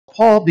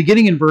Paul,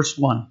 beginning in verse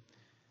 1.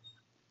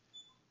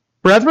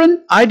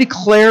 Brethren, I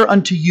declare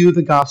unto you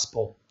the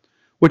gospel,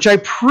 which I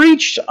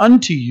preached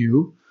unto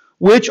you,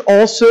 which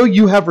also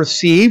you have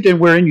received, and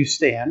wherein you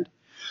stand,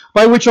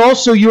 by which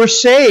also you are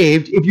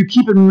saved, if you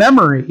keep in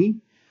memory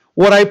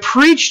what I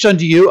preached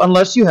unto you,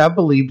 unless you have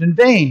believed in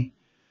vain.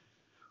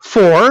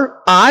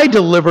 For I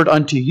delivered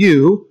unto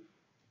you,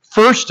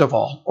 first of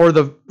all, or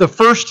the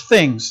first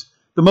things,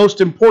 the most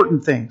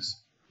important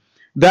things,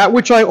 that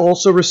which I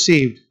also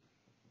received,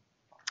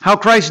 how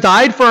Christ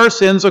died for our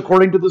sins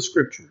according to the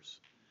Scriptures,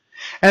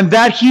 and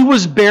that he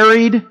was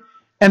buried,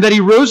 and that he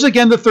rose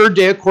again the third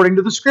day according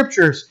to the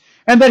Scriptures,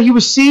 and that he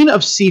was seen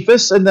of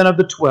Cephas, and then of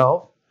the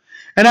 12.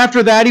 And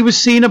after that he was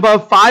seen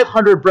above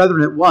 500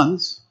 brethren at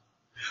once,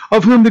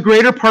 of whom the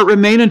greater part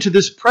remain unto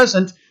this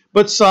present,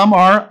 but some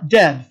are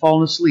dead.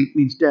 Fallen asleep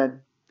means dead.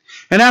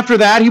 And after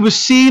that he was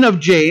seen of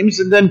James,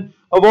 and then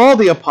of all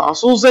the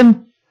apostles,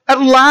 and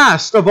at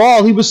last of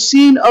all he was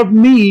seen of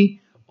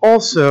me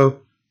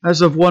also,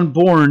 as of one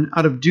born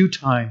out of due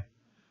time.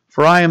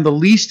 For I am the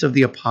least of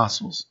the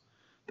apostles,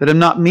 that am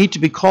not meet to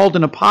be called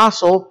an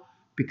apostle,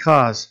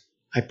 because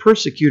I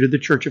persecuted the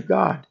church of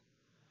God.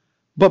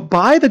 But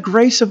by the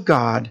grace of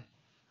God,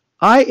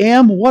 I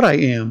am what I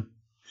am.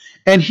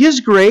 And his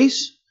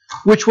grace,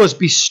 which was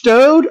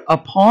bestowed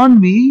upon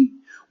me,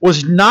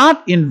 was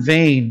not in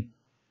vain.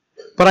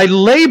 But I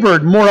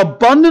labored more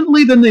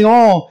abundantly than they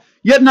all,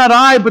 yet not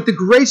I, but the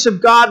grace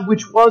of God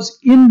which was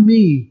in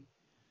me.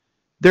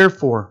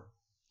 Therefore,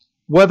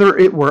 whether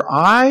it were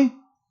I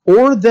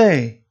or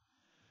they,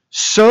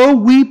 so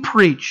we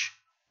preach,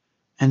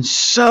 and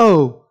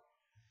so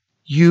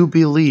you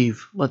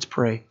believe. Let's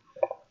pray.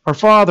 Our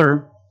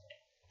Father,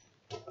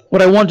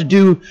 what I want to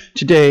do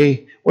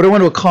today, what I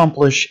want to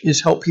accomplish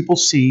is help people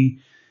see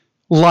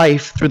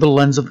life through the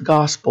lens of the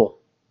gospel.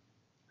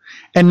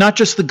 And not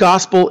just the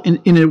gospel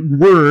in a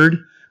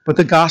word, but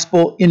the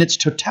gospel in its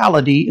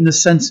totality, in the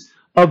sense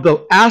of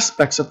the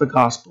aspects of the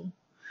gospel.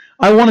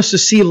 I want us to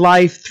see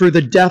life through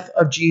the death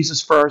of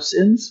Jesus for our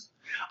sins.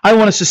 I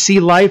want us to see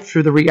life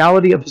through the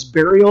reality of his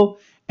burial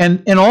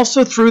and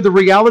also through the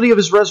reality of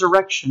his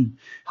resurrection.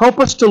 Help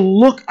us to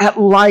look at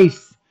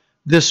life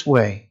this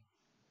way.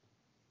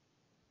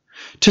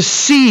 To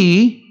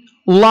see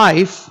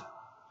life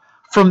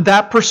from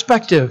that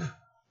perspective.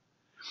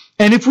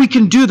 And if we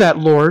can do that,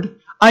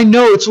 Lord, I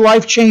know it's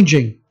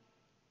life-changing.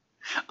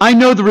 I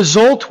know the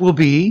result will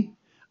be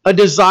a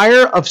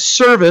desire of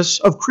service,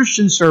 of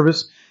Christian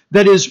service,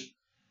 that is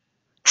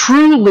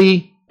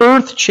truly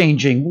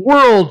earth-changing,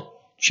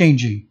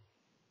 world-changing.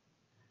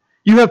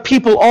 You have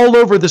people all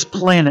over this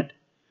planet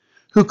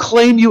who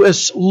claim you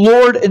as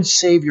Lord and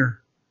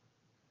Savior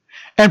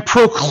and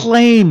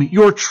proclaim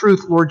your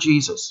truth, Lord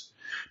Jesus,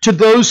 to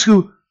those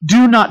who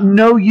do not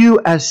know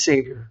you as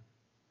Savior.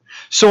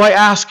 So I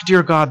ask,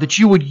 dear God, that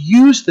you would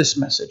use this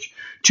message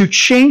to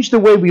change the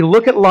way we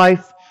look at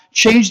life,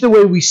 change the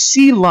way we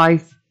see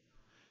life,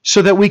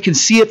 so that we can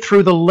see it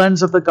through the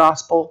lens of the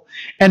gospel.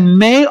 And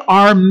may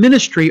our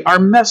ministry, our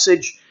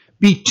message,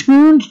 be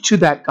tuned to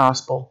that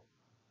gospel,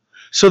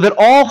 so that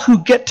all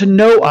who get to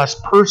know us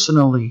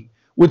personally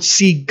would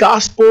see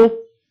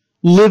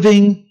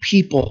gospel-living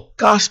people,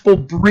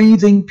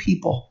 gospel-breathing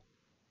people.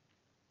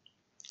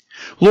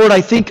 Lord,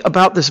 I think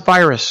about this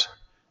virus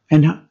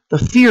and the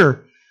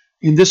fear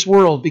in this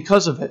world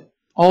because of it,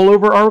 all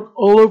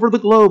over the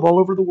globe, all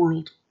over the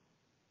world.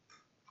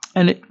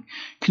 And it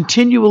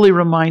continually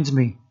reminds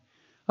me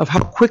of how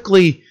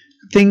quickly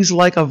things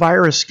like a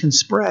virus can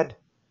spread.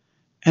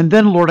 And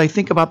then, Lord, I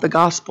think about the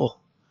gospel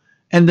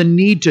and the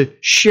need to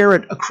share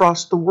it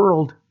across the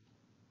world.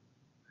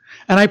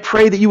 And I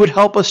pray that you would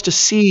help us to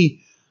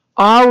see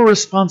our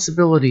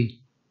responsibility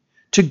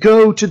to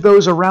go to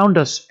those around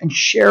us and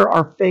share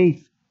our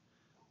faith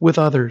with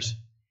others.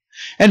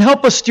 And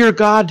help us, dear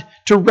God,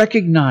 to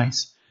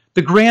recognize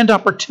the grand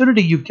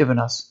opportunity you've given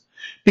us.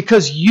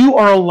 Because you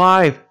are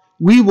alive,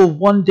 we will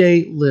one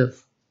day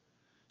live.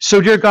 So,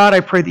 dear God,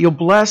 I pray that you'll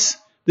bless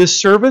this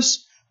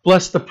service,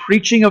 bless the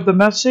preaching of the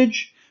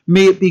message.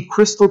 May it be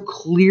crystal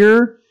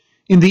clear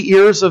in the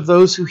ears of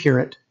those who hear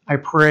it. I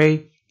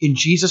pray in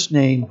Jesus'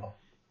 name,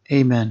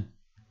 amen.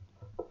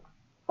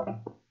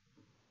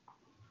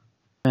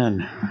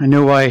 And I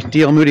know why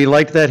D.L. Moody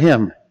liked that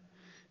hymn.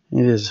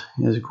 It is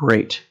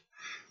great.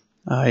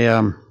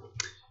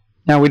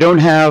 Now we don't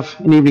have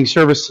an evening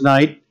service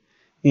tonight,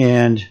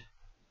 and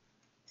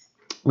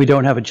we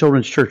don't have a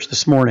children's church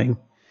this morning.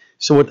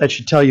 So what that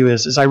should tell you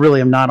is I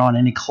really am not on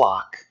any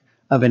clock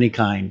of any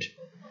kind.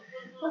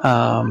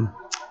 And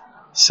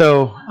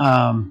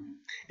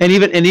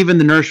even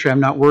the nursery, I'm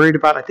not worried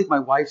about. I think my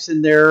wife's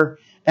in there,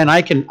 and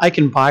I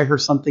can buy her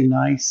something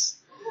nice.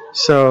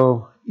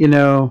 So,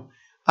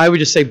 I would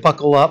just say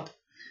buckle up.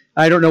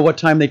 I don't know what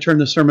time they turn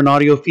the sermon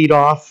audio feed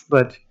off,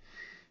 but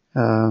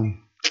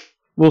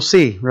we'll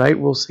see, right?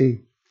 We'll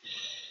see.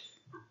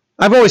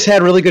 I've always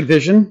had really good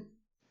vision.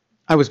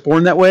 I was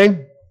born that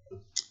way.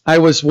 I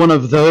was one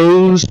of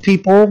those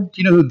people.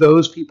 Do you know who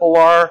those people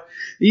are?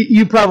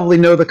 You probably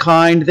know the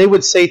kind. They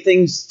would say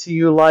things to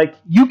you like,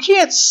 "You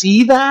can't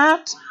see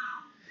that."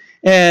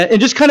 and in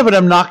just kind of an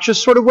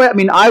obnoxious sort of way. I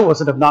mean, I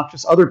wasn't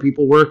obnoxious, other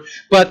people were,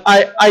 but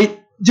I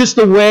just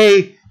the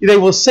way they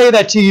will say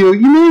that to you.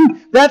 You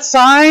mean that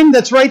sign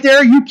that's right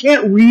there? You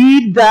can't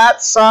read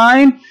that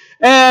sign?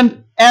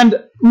 And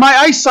my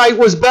eyesight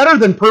was better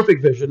than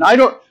perfect vision.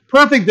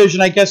 Perfect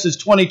vision, I guess, is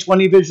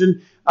 20/20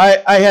 vision.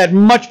 I had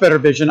much better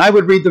vision. I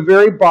would read the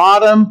very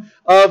bottom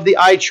of the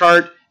eye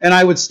chart, and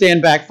I would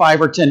stand back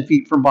 5 or 10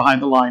 feet from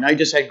behind the line. I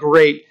just had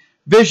great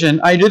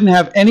vision. I didn't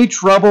have any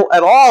trouble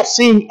at all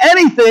seeing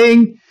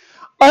anything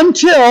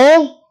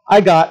until I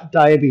got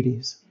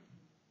diabetes.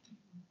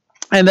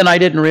 And then I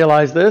didn't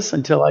realize this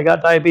until I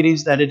got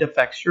diabetes, that it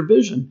affects your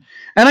vision.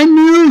 And I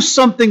knew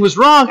something was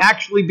wrong,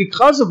 actually,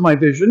 because of my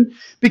vision,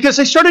 because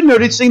I started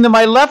noticing that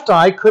my left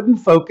eye couldn't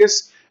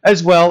focus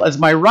as well as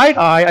my right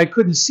eye. I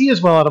couldn't see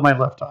as well out of my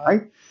left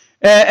eye.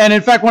 And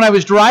in fact, when I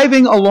was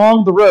driving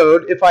along the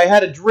road, if I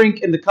had a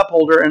drink in the cup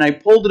holder and I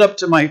pulled it up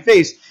to my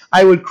face,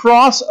 I would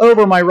cross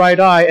over my right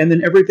eye, and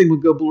then everything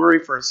would go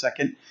blurry for a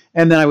second.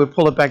 And then I would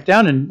pull it back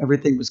down, and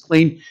everything was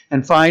clean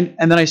and fine.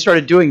 And then I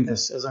started doing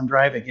this as I'm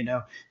driving,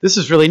 This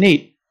is really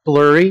neat.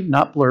 Blurry,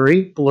 not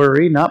blurry,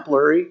 blurry, not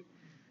blurry,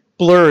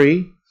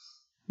 blurry,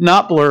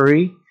 not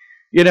blurry.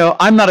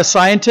 I'm not a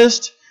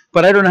scientist,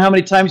 but I don't know how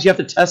many times you have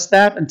to test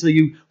that until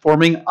you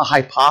forming a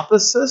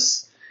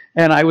hypothesis.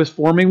 And I was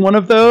forming one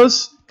of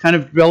those, kind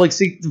of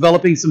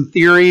developing some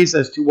theories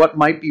as to what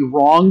might be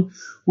wrong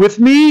with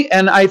me.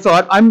 And I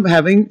thought, I'm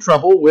having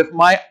trouble with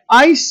my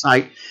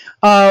eyesight.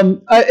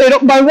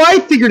 My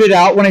wife figured it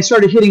out when I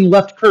started hitting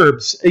left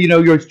curbs.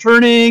 You're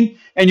turning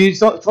and you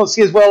don't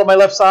see as well on my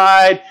left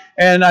side,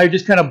 and I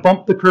just kind of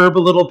bumped the curb a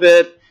little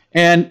bit.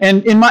 And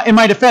in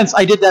my defense,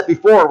 I did that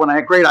before when I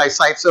had great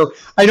eyesight, so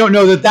I don't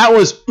know that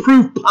was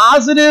proof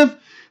positive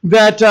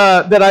that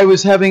I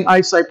was having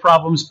eyesight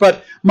problems.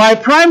 But my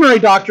primary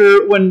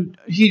doctor, when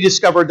he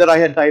discovered that I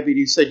had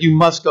diabetes, said, you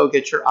must go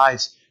get your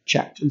eyes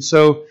checked. And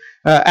so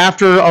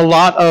after a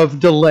lot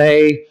of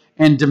delay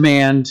and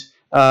demand,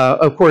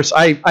 of course,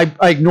 I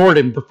ignored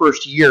him the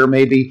first year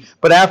maybe,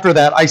 but after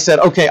that I said,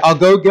 okay, I'll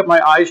go get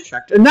my eyes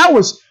checked. And that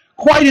was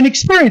quite an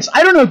experience.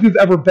 I don't know if you've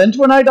ever been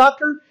to an eye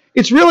doctor.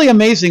 It's really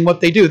amazing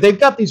what they do. They've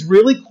got these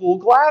really cool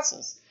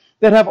glasses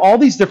that have all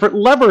these different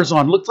levers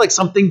on. Looks like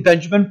something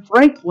Benjamin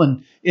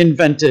Franklin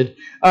invented.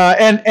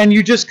 And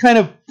you just kind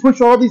of push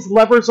all these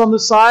levers on the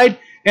side,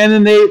 and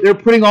then they're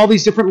putting all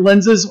these different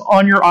lenses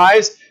on your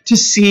eyes to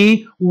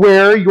see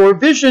where your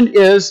vision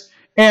is.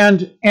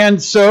 And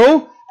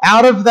so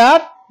out of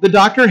that, the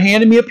doctor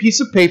handed me a piece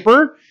of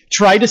paper,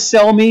 tried to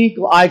sell me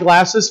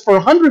eyeglasses for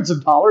hundreds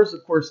of dollars.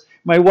 Of course,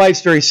 my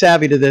wife's very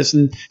savvy to this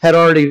and had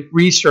already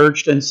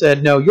researched and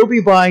said, no, you'll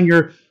be buying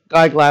your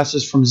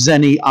eyeglasses from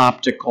Zenni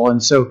Optical.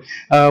 And so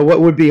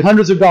what would be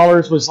hundreds of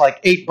dollars was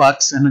like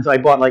 $8, and I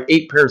bought like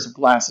 8 pairs of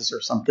glasses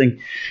or something,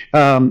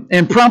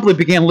 and promptly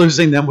began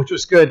losing them, which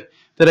was good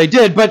that I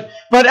did. But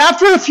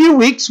after a few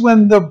weeks,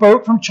 when the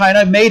boat from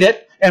China made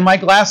it, and my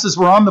glasses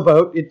were on the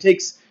boat, it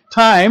takes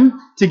time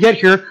to get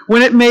here.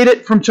 When it made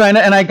it from China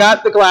and I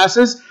got the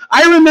glasses,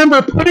 I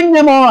remember putting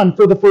them on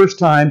for the first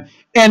time.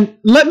 And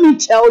let me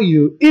tell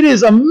you, it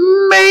is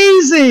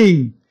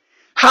amazing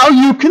how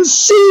you can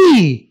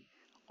see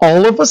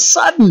all of a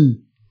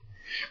sudden.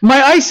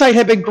 My eyesight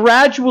had been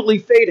gradually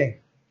fading.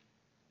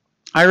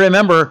 I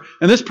remember,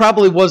 and this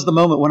probably was the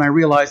moment when I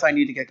realized I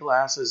need to get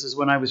glasses, is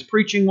when I was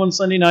preaching one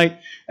Sunday night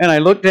and I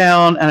looked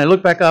down and I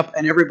looked back up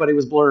and everybody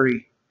was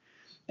blurry.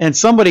 And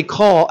somebody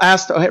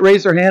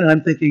raised their hand, and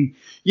I'm thinking,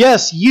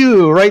 yes,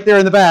 you, right there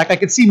in the back. I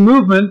can see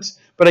movement,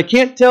 but I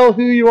can't tell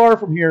who you are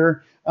from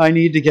here. I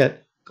need to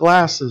get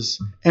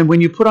glasses. And when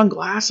you put on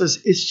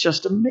glasses, it's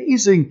just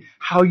amazing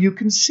how you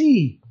can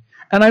see.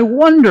 And I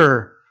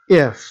wonder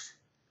if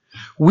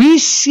we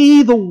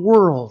see the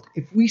world,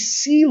 if we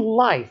see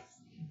life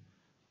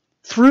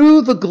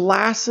through the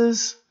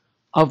glasses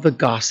of the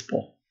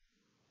gospel.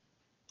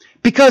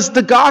 Because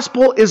the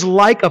gospel is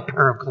like a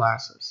pair of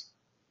glasses.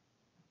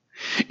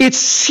 It's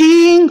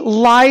seeing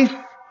life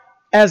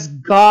as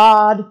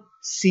God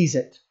sees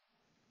it.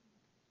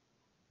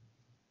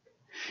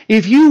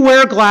 If you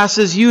wear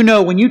glasses, you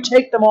know when you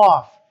take them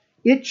off,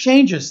 it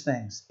changes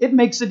things. It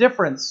makes a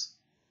difference.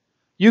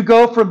 You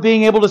go from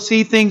being able to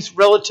see things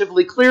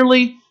relatively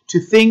clearly to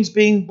things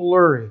being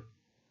blurry.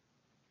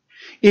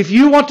 If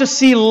you want to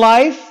see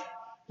life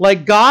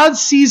like God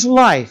sees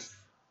life,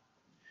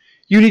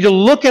 you need to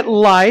look at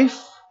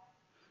life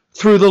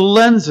through the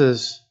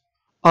lenses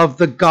of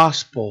the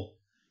gospel.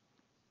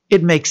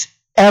 It makes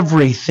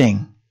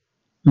everything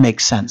make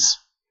sense.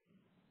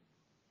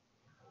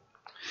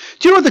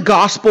 Do you know what the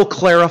gospel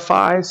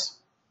clarifies?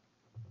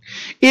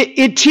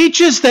 It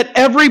teaches that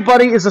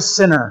everybody is a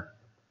sinner.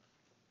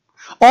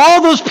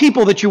 All those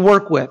people that you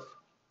work with,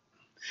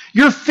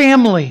 your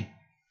family,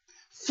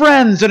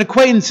 friends and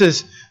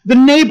acquaintances, the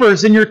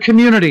neighbors in your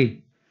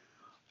community,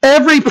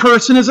 every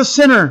person is a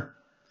sinner.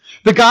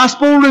 The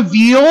gospel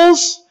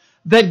reveals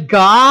that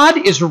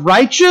God is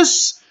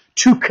righteous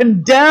to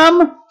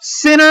condemn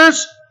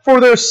sinners for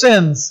their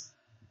sins.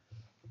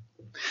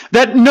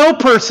 That no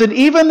person,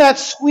 even that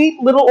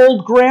sweet little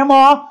old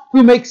grandma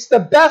who makes the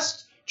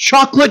best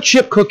chocolate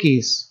chip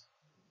cookies.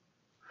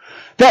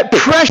 That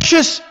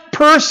precious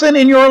person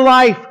in your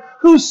life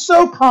who's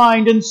so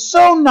kind and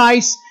so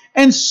nice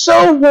and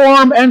so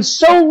warm and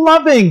so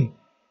loving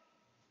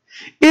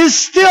is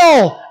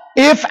still,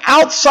 if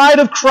outside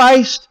of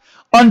Christ,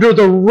 under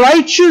the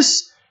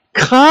righteous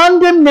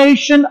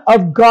condemnation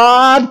of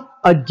God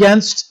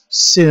against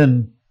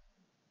sin.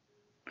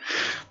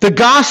 The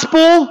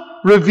gospel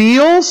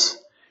reveals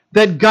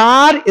that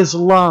God is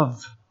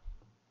love.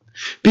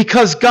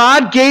 Because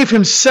God gave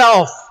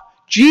himself.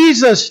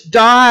 Jesus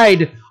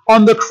died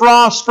on the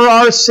cross for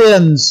our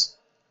sins.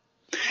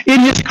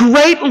 In his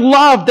great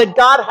love that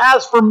God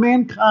has for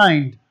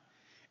mankind.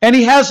 And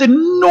he has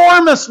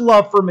enormous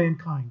love for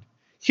mankind.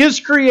 His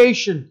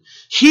creation.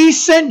 He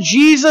sent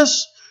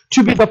Jesus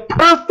to be the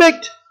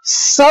perfect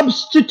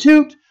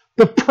substitute,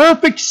 the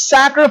perfect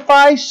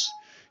sacrifice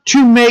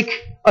to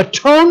make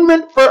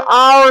atonement for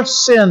our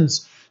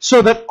sins,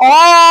 so that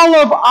all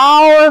of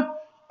our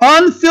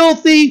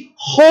unfilthy,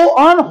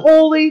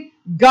 unholy,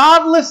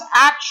 godless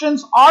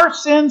actions, our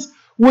sins,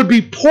 would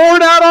be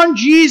poured out on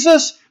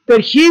Jesus,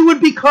 that he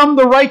would become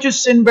the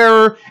righteous sin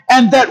bearer,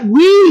 and that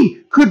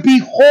we could be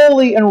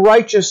holy and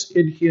righteous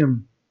in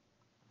him.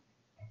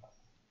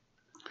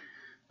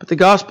 But the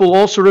gospel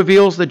also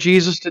reveals that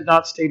Jesus did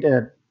not stay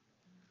dead.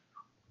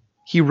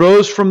 He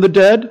rose from the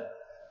dead,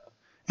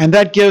 and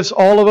that gives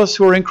all of us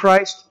who are in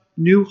Christ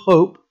new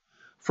hope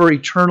for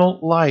eternal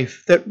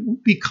life.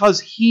 That because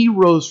he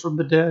rose from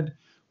the dead,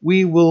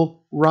 we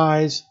will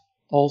rise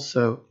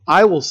also.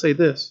 I will say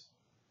this.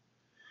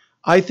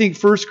 I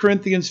think 1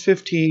 Corinthians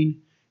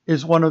 15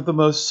 is one of the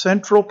most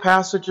central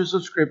passages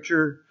of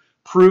Scripture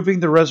proving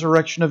the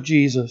resurrection of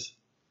Jesus.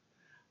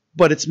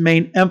 But its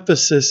main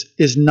emphasis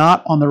is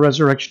not on the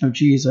resurrection of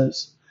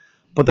Jesus,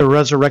 but the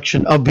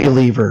resurrection of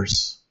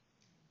believers.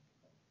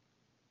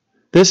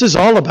 This is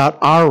all about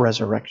our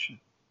resurrection.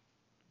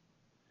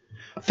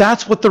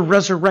 That's what the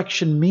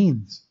resurrection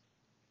means.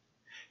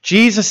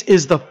 Jesus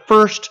is the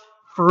first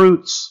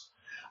fruits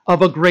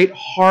of a great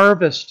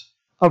harvest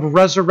of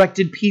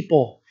resurrected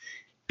people.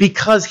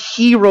 Because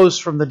he rose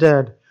from the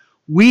dead,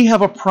 we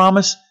have a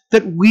promise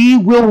that we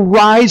will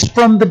rise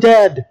from the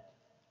dead.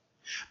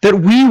 That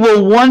we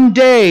will one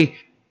day,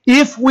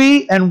 if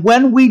we and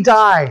when we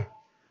die,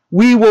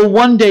 we will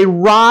one day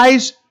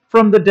rise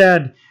from the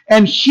dead.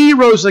 And he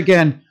rose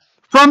again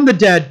from the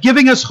dead,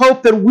 giving us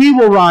hope that we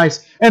will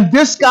rise. And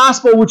this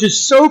gospel, which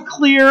is so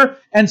clear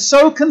and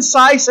so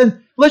concise,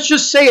 and let's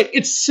just say it,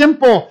 it's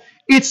simple.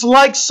 It's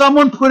like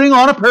someone putting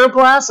on a pair of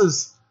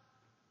glasses.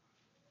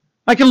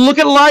 I can look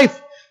at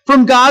life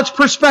from God's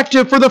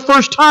perspective for the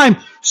first time,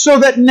 so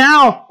that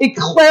now it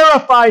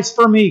clarifies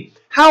for me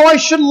how I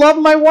should love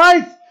my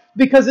wife.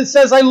 Because it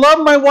says, I love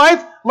my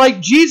wife like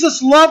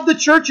Jesus loved the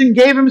church and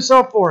gave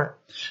himself for it.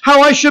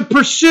 How I should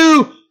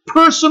pursue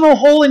personal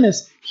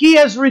holiness. He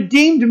has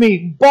redeemed me,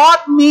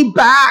 bought me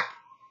back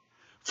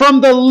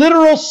from the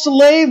literal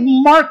slave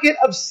market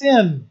of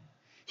sin.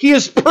 He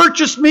has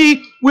purchased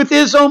me with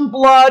his own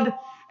blood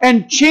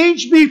and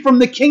changed me from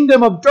the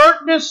kingdom of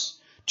darkness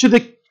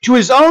to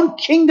his own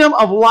kingdom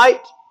of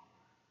light.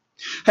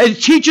 It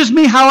teaches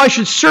me how I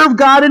should serve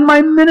God in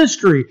my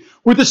ministry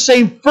with the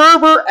same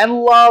fervor and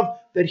love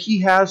that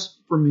he has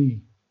for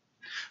me.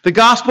 The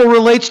gospel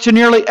relates to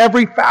nearly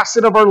every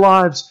facet of our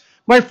lives.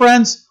 My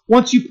friends,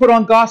 once you put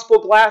on gospel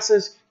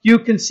glasses, you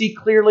can see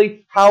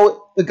clearly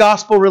how the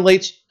gospel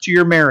relates to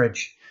your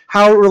marriage,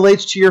 how it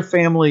relates to your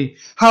family,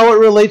 how it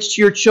relates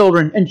to your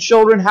children, and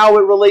children, how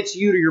it relates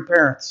you to your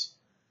parents.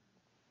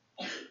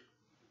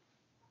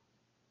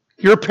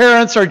 Your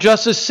parents are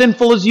just as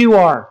sinful as you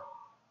are.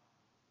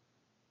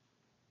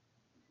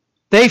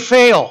 They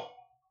fail.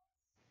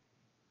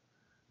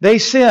 They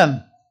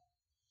sin.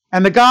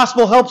 And the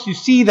gospel helps you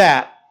see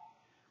that.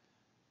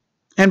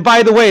 And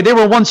by the way, they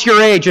were once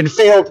your age and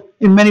failed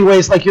in many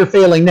ways like you're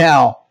failing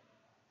now.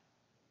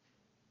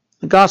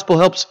 The gospel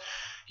helps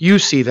you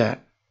see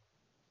that.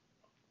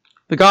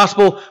 The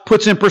gospel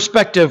puts in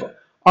perspective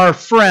our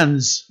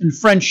friends and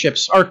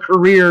friendships, our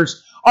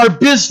careers, our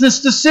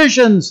business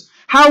decisions,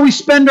 how we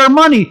spend our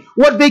money,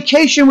 what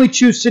vacation we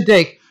choose to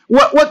take,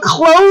 what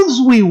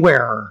clothes we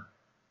wear.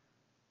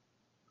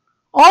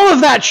 All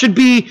of that should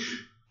be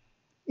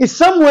in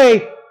some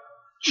way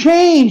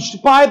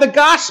changed by the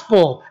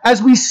gospel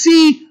as we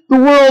see the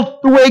world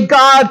the way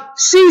God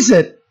sees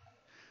it.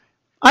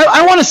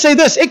 I want to say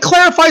this. It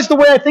clarifies the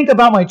way I think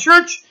about my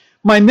church,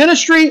 my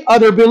ministry,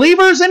 other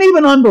believers, and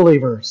even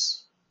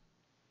unbelievers.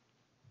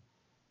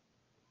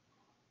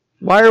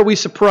 Why are we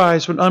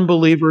surprised when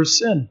unbelievers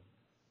sin?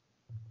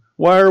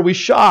 Why are we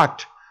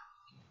shocked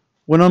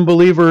when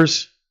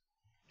unbelievers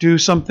do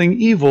something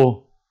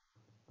evil?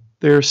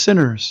 They're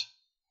sinners.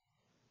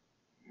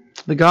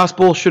 The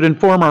gospel should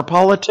inform our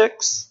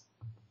politics.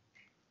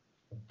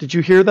 Did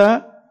you hear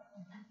that?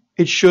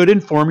 It should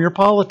inform your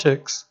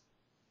politics.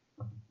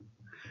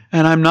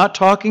 And I'm not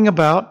talking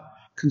about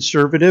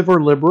conservative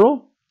or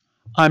liberal.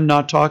 I'm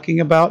not talking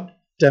about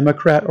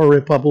Democrat or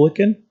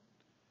Republican.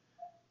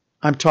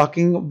 I'm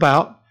talking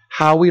about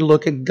how we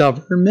look at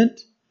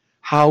government,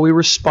 how we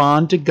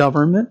respond to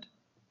government.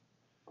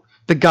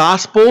 The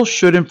gospel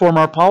should inform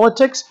our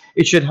politics.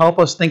 It should help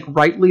us think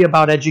rightly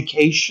about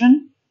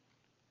education.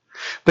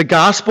 The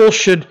gospel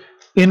should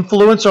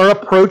influence our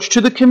approach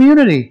to the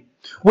community.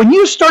 When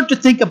you start to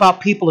think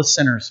about people as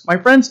sinners, my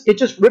friends,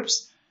 it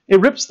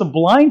rips the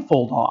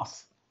blindfold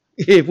off,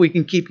 if we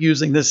can keep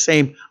using this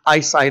same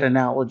eyesight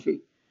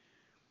analogy.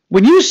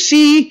 When you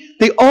see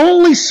the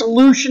only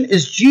solution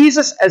is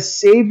Jesus as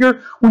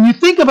Savior, when you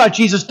think about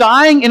Jesus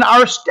dying in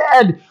our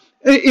stead,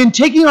 in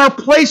taking our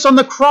place on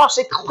the cross,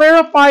 it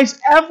clarifies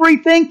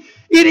everything.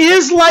 It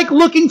is like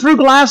looking through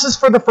glasses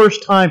for the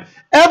first time.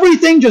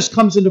 Everything just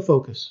comes into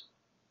focus.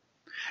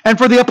 And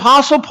for the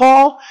Apostle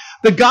Paul,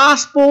 the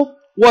gospel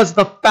was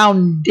the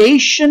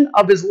foundation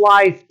of his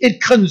life.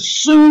 It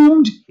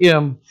consumed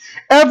him.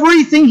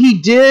 Everything he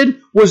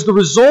did was the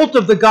result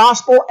of the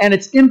gospel and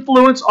its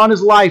influence on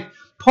his life.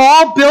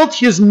 Paul built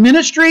his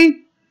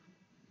ministry.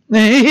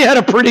 He had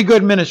a pretty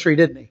good ministry,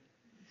 didn't he?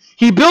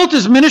 He built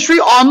his ministry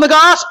on the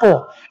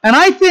gospel. And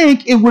I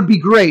think it would be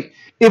great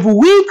if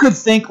we could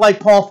think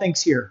like Paul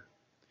thinks here.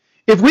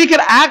 If we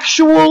could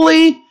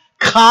actually,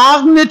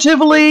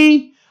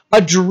 cognitively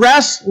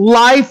address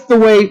life the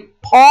way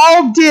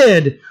Paul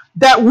did,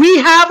 that we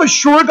have a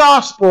sure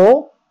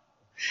gospel,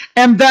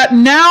 and that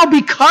now,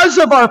 because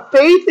of our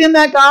faith in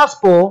that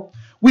gospel,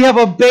 we have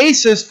a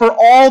basis for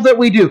all that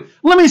we do.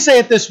 Let me say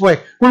it this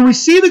way. When we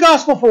see the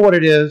gospel for what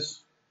it is,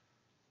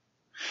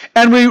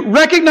 and we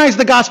recognize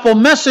the gospel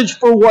message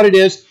for what it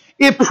is,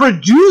 it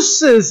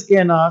produces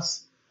in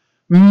us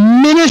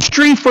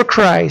ministry for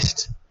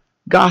Christ.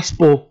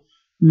 Gospel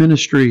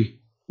ministry.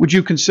 Would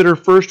you consider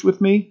first with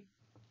me?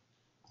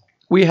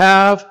 We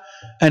have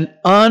an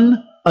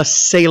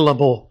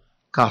unassailable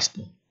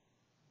gospel.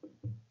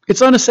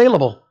 It's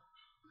unassailable.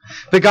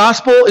 The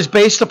gospel is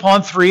based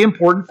upon three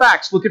important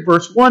facts. Look at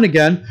verse 1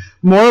 again.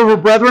 Moreover,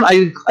 brethren,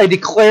 I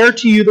declare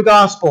to you the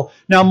gospel.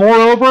 Now,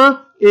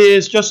 moreover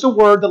is just a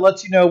word that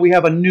lets you know we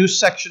have a new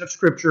section of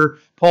Scripture.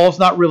 Paul's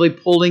not really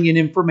pulling in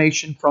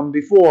information from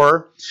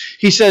before.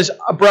 He says,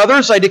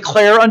 brothers, I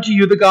declare unto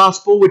you the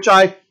gospel which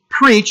I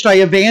preached,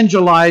 I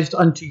evangelized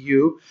unto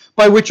you,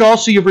 by which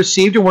also you've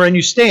received and wherein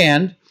you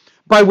stand,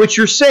 by which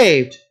you're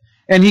saved.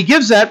 And he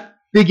gives that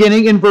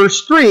beginning in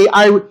verse 3.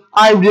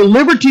 I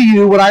delivered to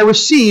you what I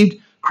received.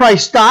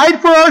 Christ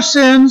died for our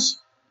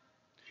sins.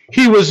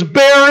 He was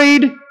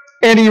buried,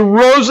 and he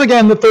rose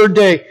again the third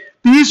day.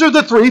 These are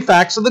the three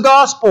facts of the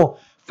gospel.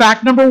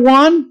 Fact number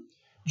 1,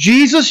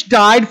 Jesus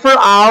died for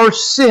our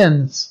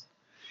sins.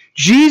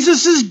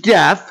 Jesus'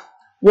 death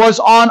was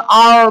on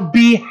our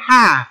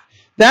behalf.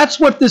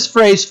 That's what this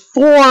phrase,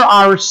 for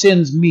our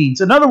sins,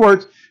 means. In other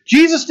words,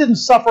 Jesus didn't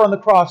suffer on the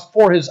cross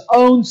for his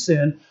own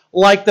sin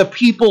like the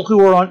people who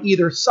were on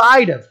either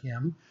side of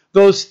him.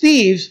 Those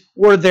thieves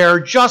were there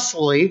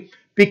justly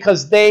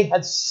because they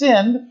had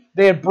sinned.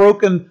 They had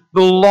broken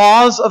the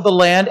laws of the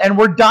land and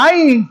were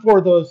dying for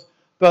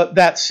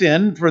that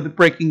sin, for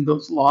breaking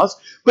those laws.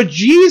 But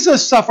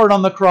Jesus suffered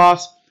on the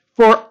cross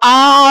for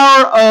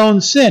our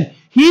own sin.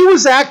 He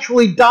was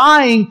actually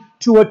dying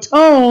to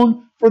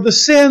atone for the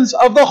sins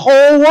of the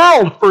whole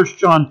world, 1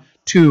 John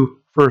 2,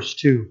 verse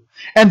 2.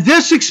 And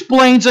this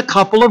explains a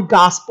couple of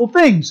gospel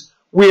things.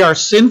 We are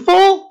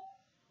sinful,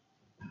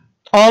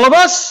 all of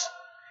us.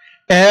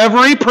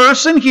 Every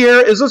person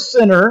here is a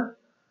sinner.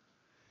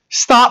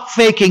 Stop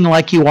faking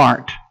like you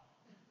aren't.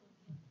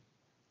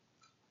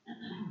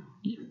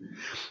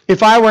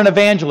 If I were an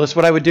evangelist,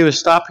 what I would do is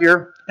stop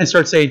here and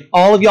start saying,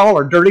 all of y'all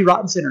are dirty,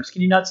 rotten sinners.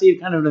 Can you not see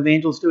kind of an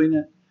evangelist doing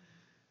that?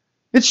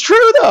 It's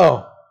true,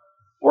 though.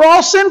 We're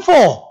all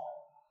sinful.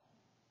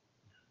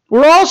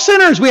 We're all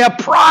sinners. We have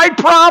pride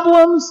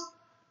problems.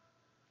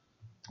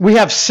 We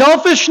have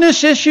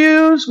selfishness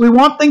issues. We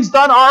want things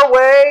done our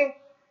way.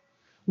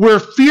 We're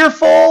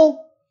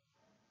fearful.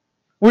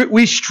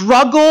 We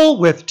struggle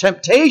with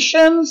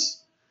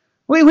temptations.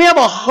 We have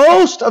a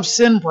host of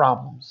sin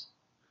problems.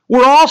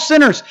 We're all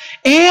sinners.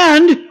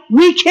 And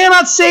we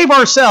cannot save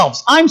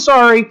ourselves. I'm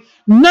sorry.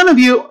 None of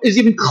you is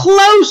even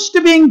close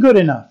to being good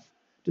enough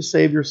to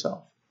save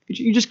yourself.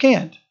 You just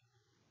can't.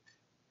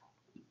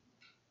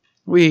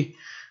 We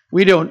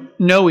don't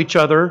know each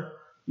other.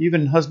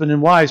 Even husband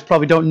and wives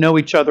probably don't know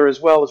each other as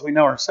well as we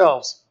know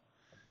ourselves.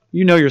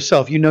 You know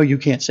yourself. You know you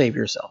can't save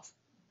yourself.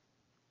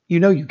 You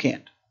know you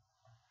can't.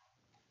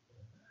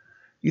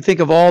 You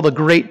think of all the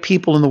great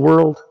people in the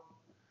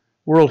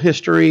world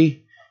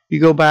history. You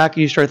go back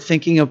and you start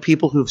thinking of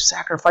people who've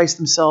sacrificed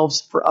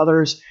themselves for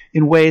others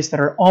in ways that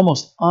are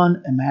almost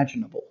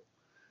unimaginable.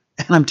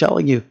 And I'm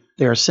telling you,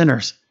 they are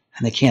sinners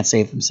and they can't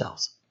save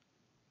themselves.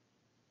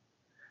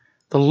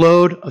 The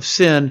load of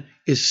sin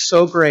is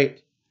so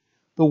great.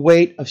 The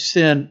weight of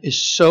sin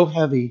is so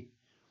heavy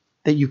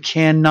that you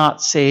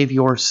cannot save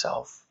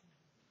yourself.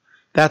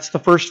 That's the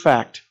first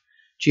fact.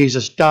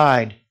 Jesus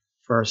died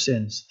for our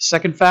sins.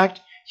 Second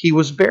fact, he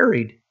was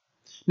buried.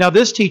 Now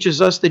this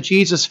teaches us that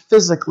Jesus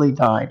physically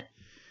died.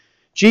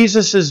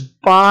 Jesus'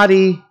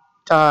 body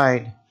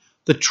died.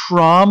 The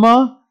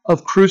trauma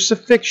of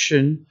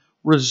crucifixion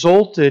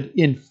resulted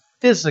in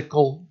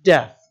physical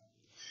death.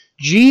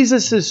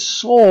 Jesus'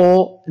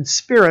 soul and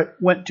spirit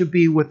went to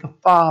be with the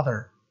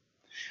Father.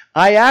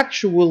 I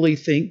actually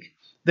think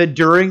that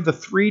during the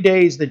 3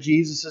 days that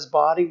Jesus'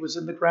 body was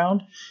in the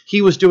ground,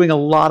 he was doing a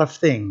lot of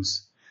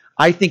things.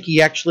 I think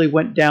he actually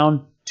went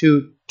down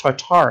to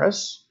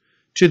Tartarus,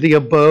 to the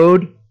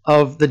abode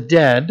of the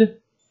dead.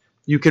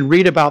 You can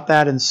read about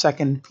that in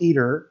 2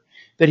 Peter,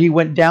 that he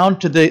went down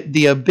to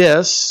the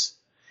abyss,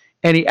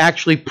 and he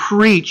actually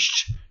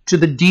preached to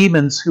the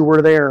demons who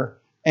were there,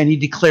 and he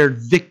declared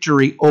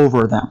victory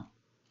over them.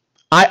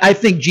 I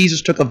think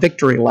Jesus took a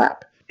victory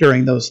lap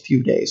during those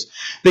few days.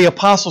 The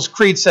Apostles'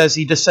 Creed says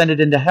he descended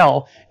into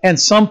hell, and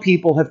some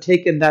people have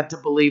taken that to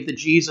believe that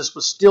Jesus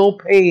was still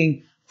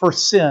paying for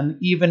sin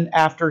even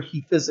after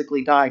he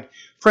physically died.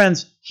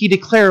 Friends, he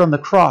declared on the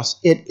cross,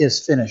 "It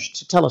is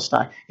finished."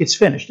 Tetelestai. It's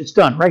finished. It's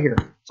done right here.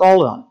 It's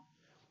all done.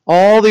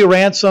 All the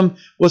ransom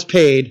was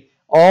paid.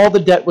 All the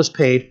debt was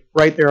paid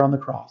right there on the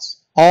cross.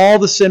 All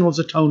the sin was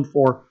atoned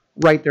for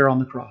right there on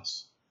the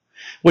cross.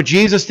 What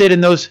Jesus did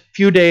in those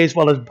few days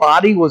while his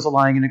body was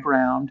lying in the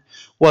ground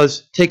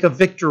was take a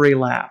victory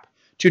lap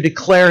to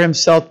declare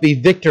himself to be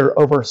victor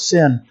over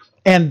sin.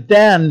 And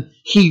then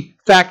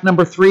fact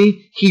number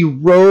 3, he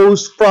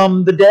rose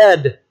from the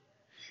dead.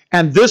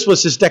 And this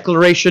was his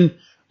declaration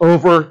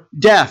over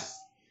death,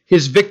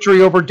 his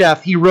victory over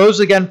death. He rose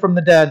again from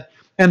the dead.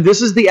 And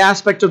this is the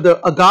aspect of the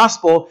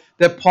gospel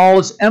that Paul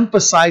is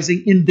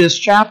emphasizing in this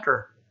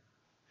chapter.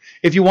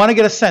 If you want to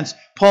get a sense,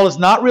 Paul is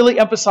not really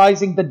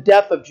emphasizing the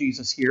death of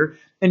Jesus here,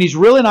 and he's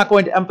really not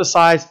going to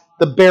emphasize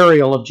the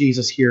burial of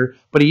Jesus here,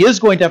 but he is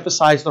going to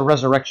emphasize the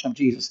resurrection of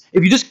Jesus.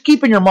 If you just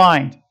keep in your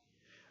mind,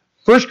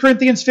 1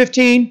 Corinthians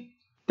 15,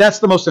 that's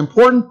the most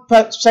important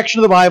section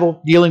of the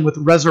Bible dealing with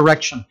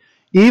resurrection.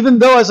 Even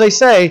though, as I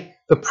say,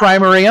 the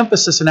primary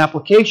emphasis and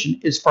application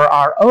is for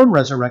our own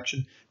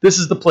resurrection, this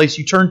is the place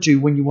you turn to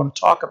when you want to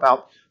talk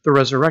about the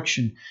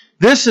resurrection.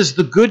 This is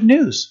the good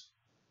news,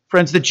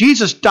 friends, that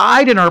Jesus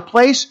died in our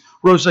place,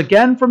 rose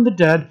again from the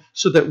dead,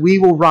 so that we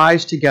will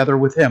rise together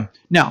with him.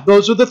 Now,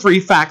 those are the 3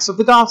 facts of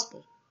the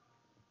gospel.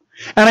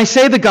 And I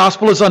say the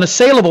gospel is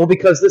unassailable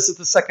because this is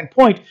the second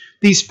point.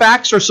 These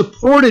facts are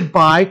supported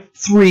by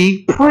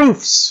 3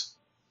 proofs.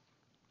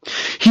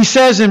 He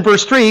says in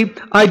verse 3,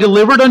 "I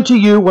delivered unto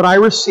you what I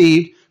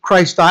received.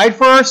 Christ died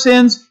for our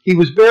sins. He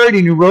was buried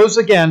and he rose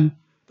again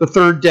the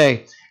 3rd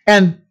day."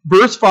 And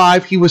verse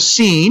 5, he was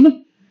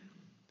seen.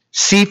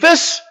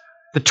 Cephas,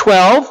 the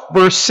 12.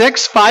 Verse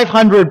 6,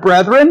 500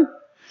 brethren.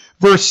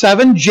 Verse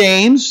 7,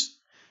 James.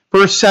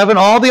 Verse 7,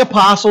 all the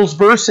apostles.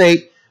 Verse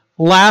 8,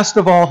 last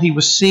of all, he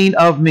was seen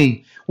of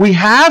me. We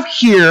have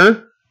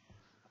here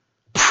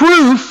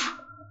proof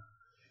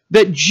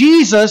that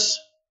Jesus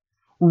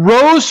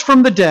rose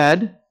from the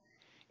dead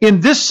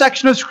in this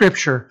section of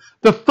Scripture.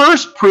 The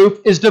first proof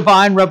is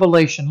divine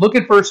revelation. Look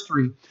at verse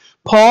 3.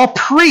 Paul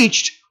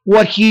preached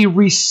what he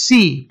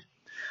received.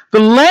 The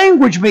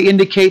language may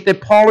indicate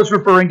that Paul is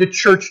referring to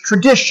church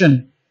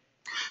tradition.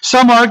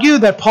 Some argue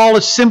that Paul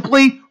is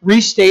simply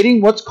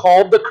restating what's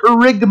called the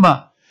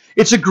kerygma.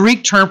 It's a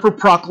Greek term for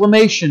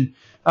proclamation.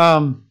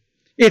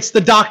 It's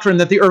the doctrine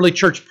that the early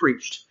church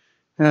preached.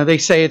 They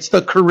say it's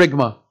the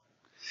kerygma.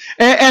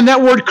 And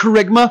that word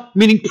kerygma,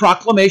 meaning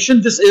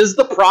proclamation, this is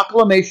the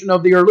proclamation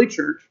of the early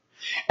church.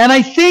 And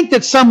I think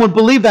that some would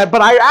believe that,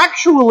 but I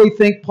actually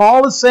think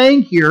Paul is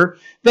saying here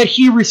that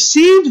he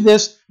received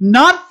this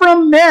not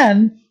from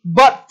men,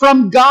 but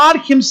from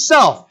God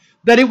himself,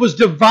 that it was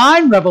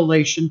divine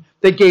revelation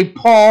that gave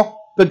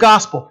Paul the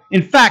gospel.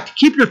 In fact,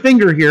 keep your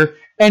finger here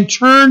and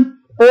turn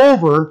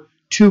over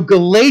to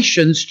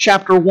Galatians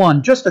chapter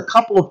 1, just a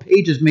couple of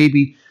pages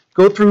maybe.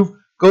 Go through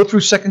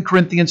 2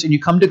 Corinthians and you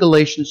come to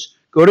Galatians.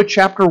 Go to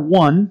chapter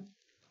 1,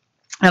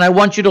 and I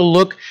want you to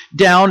look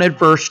down at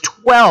verse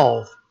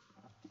 12.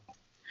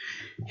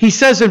 He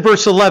says in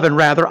verse 11,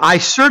 rather, "I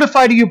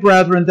certify to you,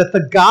 brethren, that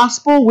the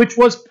gospel which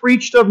was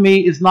preached of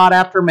me is not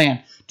after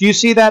man." Do you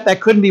see that?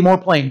 That couldn't be more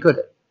plain, could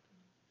it?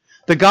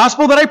 The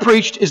gospel that I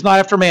preached is not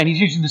after man.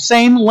 He's using the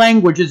same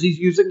language as he's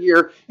using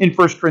here in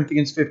 1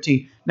 Corinthians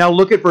 15. Now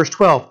look at verse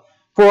 12.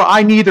 "For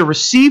I neither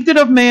received it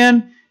of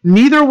man,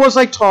 neither was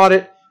I taught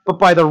it, but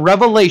by the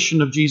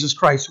revelation of Jesus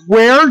Christ."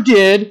 Where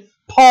did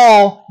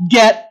Paul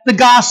get the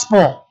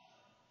gospel?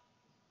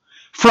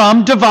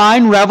 From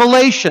divine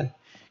revelation.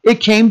 It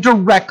came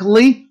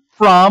directly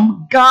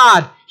from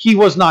God. He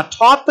was not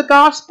taught the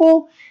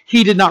gospel.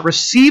 He did not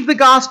receive the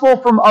gospel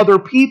from other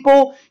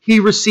people. He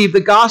received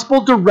the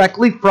gospel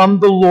directly from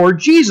the Lord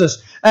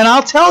Jesus. And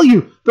I'll tell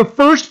you, the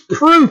first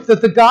proof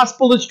that the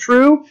gospel is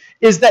true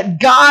is that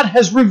God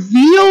has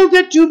revealed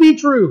it to be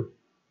true.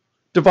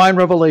 Divine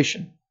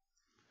revelation.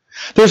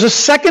 There's a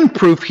second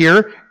proof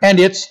here, and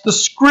it's the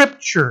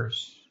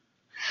Scriptures.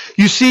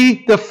 You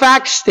see, the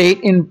facts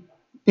state in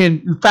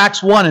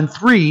facts 1 and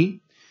 3,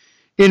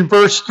 in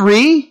verse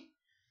 3,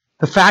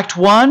 the fact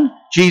 1,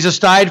 Jesus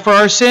died for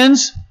our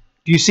sins.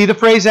 Do you see the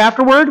phrase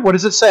afterward? What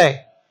does it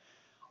say?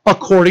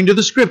 According to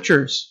the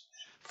Scriptures.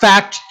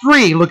 Fact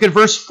 3, look at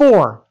verse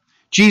 4.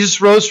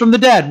 Jesus rose from the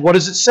dead. What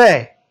does it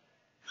say?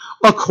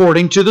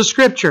 According to the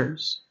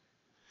Scriptures.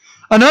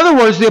 In other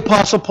words, the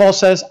Apostle Paul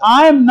says,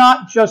 I'm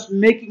not just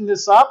making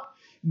this up.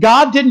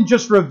 God didn't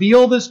just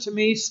reveal this to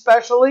me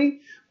specially,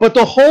 but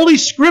the Holy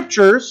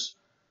Scriptures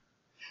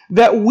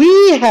that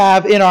we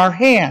have in our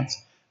hands,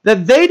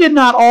 that they did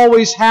not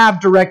always have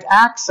direct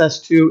access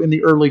to in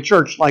the early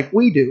church like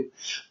we do,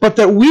 but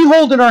that we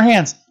hold in our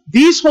hands.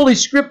 These Holy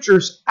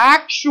Scriptures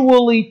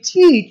actually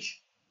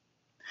teach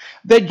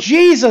that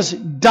Jesus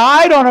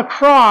died on a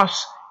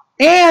cross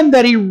and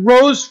that He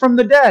rose from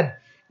the dead.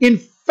 In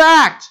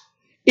fact,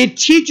 it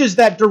teaches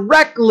that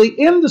directly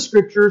in the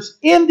Scriptures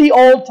in the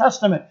Old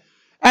Testament.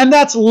 And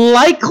that's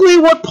likely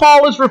what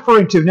Paul is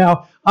referring to.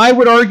 Now, I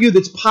would argue that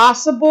it's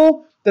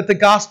possible that the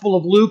Gospel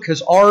of Luke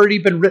has already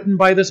been written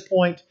by this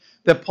point,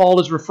 that Paul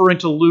is referring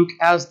to Luke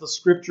as the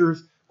Scriptures.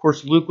 Of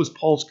course, Luke was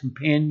Paul's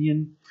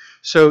companion.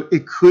 So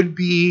it could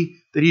be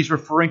that he's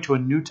referring to a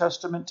New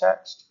Testament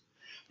text.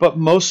 But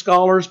most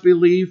scholars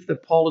believe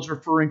that Paul is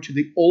referring to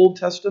the Old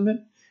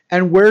Testament.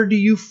 And where do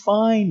you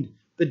find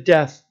the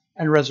death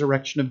and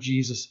resurrection of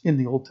Jesus in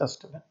the Old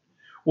Testament?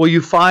 Well,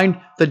 you find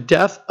the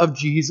death of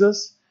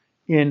Jesus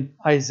in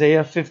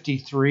Isaiah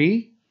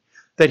 53,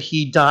 that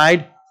He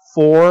died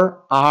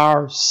for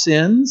our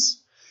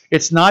sins.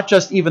 It's not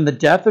just even the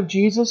death of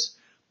Jesus,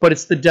 but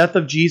it's the death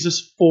of Jesus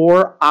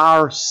for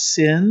our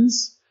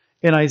sins.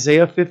 In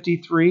Isaiah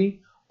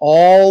 53,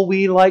 all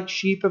we like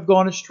sheep have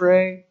gone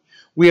astray.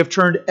 We have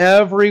turned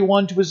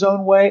everyone to his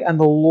own way, and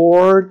the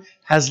Lord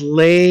has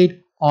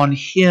laid on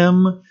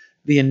Him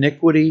the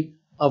iniquity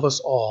of us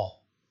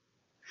all.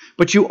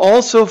 But you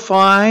also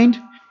find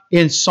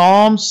in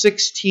Psalm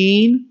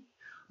 16,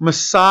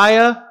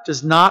 Messiah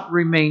does not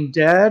remain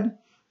dead.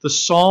 The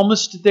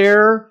psalmist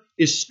there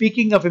is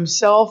speaking of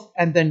himself,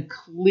 and then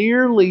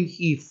clearly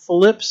he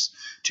flips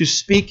to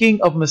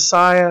speaking of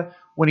Messiah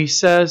when he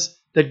says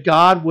that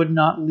God would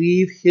not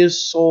leave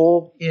His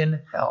soul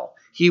in hell.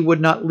 He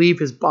would not leave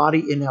His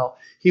body in hell.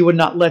 He would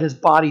not let His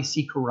body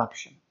see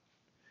corruption.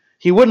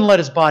 He wouldn't let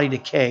His body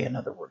decay, in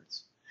other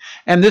words.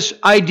 And this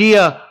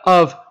idea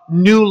of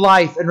new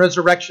life and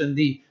resurrection,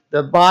 the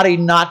body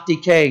not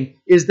decaying,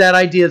 is that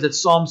idea that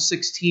Psalm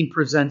 16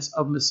 presents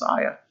of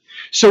Messiah.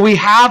 So we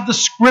have the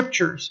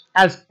Scriptures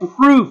as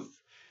proof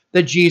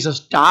that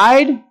Jesus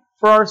died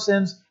for our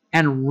sins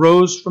and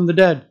rose from the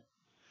dead.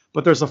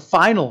 But there's a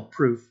final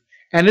proof,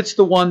 and it's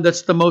the one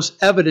that's the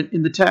most evident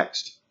in the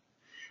text,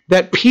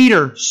 that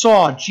Peter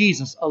saw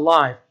Jesus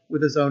alive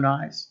with his own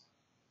eyes.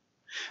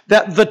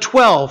 That the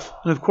 12,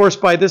 and of course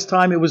by this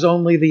time it was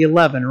only the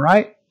 11,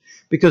 right?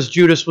 Because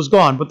Judas was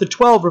gone. But the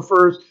 12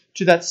 refers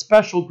to that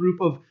special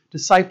group of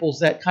disciples,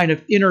 that kind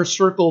of inner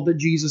circle that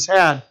Jesus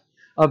had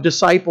of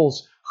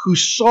disciples who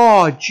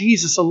saw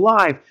Jesus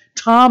alive.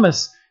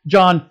 Thomas,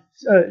 John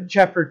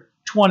chapter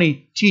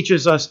 20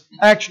 teaches us,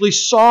 actually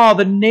saw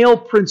the nail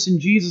prints in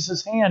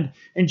Jesus' hand.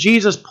 And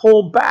Jesus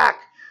pulled back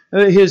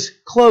His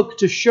cloak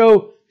to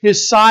show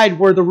His side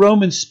where the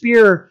Roman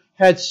spear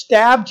had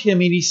stabbed Him.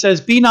 And He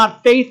says, be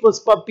not faithless,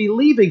 but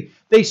believing.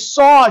 They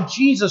saw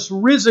Jesus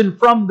risen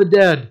from the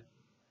dead.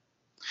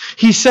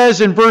 He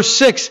says in verse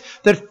 6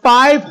 that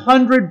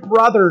 500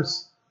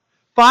 brothers,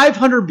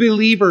 500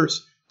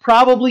 believers,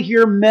 probably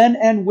here men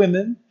and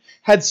women,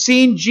 had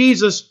seen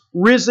Jesus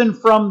risen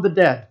from the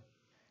dead.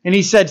 And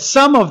he said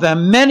some of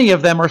them, many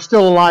of them, are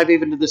still alive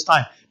even to this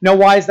time. Now,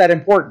 why is that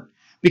important?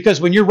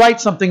 Because when you write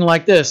something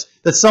like this,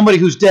 that somebody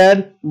who's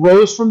dead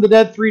rose from the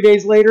dead 3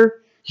 days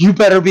later, you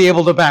better be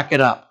able to back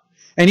it up.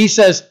 And he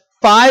says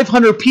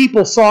 500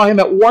 people saw Him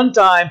at one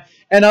time,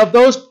 and of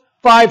those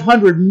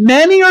 500,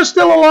 many are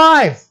still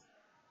alive.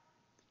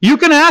 You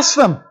can ask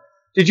them,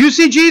 did you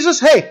see Jesus?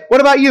 Hey,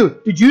 what about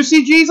you? Did you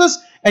see Jesus?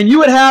 And you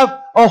would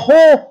have a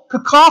whole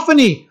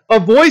cacophony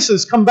of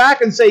voices come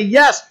back and say,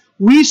 yes,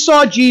 we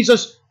saw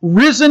Jesus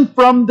risen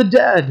from the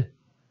dead.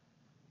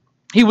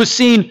 He was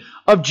seen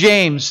of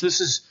James.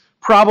 This is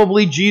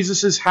probably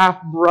Jesus'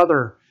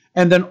 half-brother.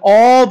 And then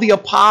all the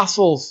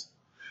apostles,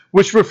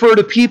 which refer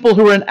to people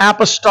who are in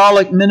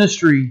apostolic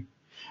ministry.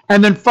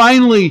 And then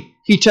finally,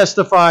 he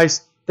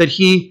testifies that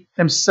he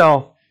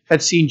himself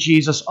had seen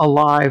Jesus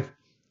alive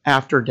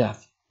after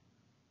death.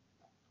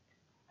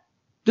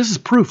 This is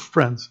proof,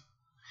 friends.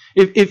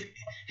 If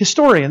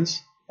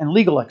historians and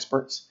legal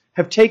experts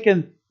have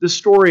taken the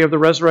story of the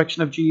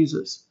resurrection of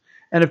Jesus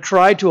and have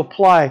tried to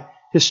apply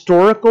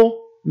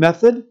historical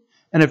method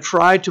and have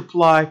tried to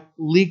apply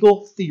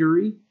legal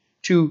theory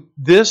to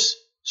this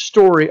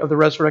story of the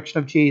resurrection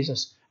of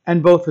Jesus,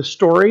 and both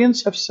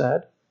historians have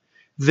said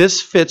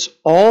this fits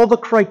all the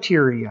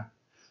criteria.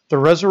 The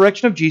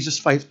resurrection of Jesus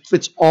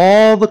fits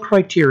all the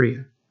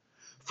criteria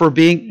for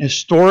being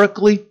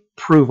historically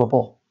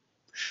provable.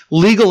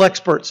 Legal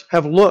experts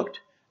have looked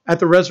at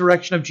the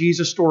resurrection of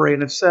Jesus story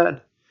and have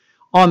said,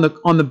 on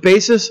the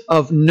basis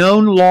of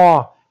known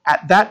law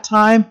at that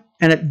time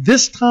and at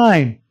this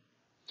time,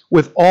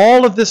 with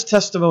all of this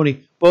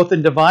testimony, both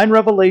in divine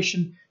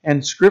revelation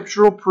and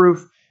scriptural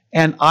proof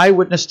and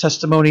eyewitness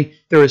testimony,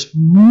 there is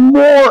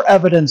more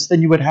evidence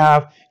than you would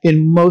have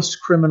in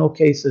most criminal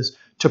cases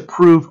to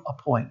prove a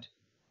point.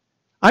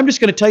 I'm just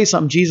going to tell you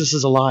something. Jesus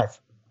is alive.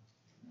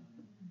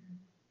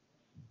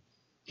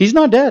 He's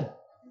not dead.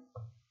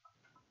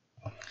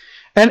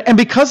 And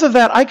because of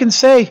that, I can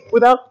say,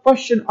 without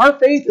question, our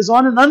faith is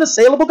on an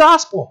unassailable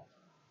gospel.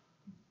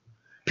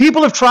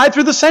 People have tried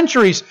through the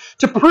centuries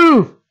to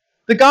prove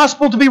the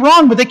gospel to be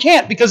wrong, but they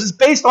can't because it's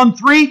based on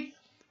 3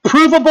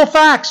 provable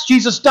facts.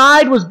 Jesus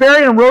died, was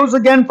buried, and rose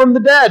again from the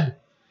dead.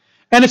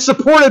 And it's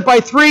supported by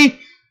 3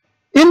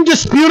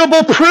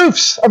 indisputable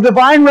proofs of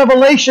divine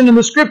revelation in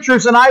the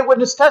Scriptures and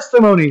eyewitness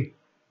testimony.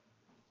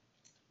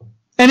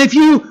 And if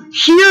you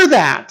hear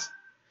that,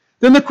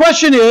 then the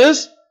question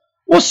is,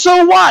 well,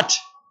 so what?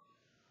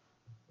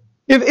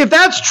 If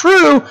that's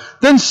true,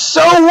 then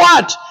so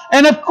what?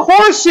 And of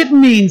course it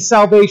means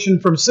salvation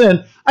from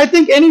sin. I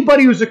think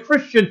anybody who's a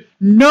Christian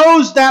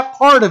knows that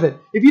part of it.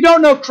 If you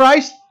don't know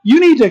Christ, you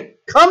need to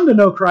come to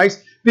know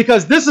Christ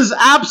because this is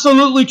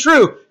absolutely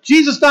true.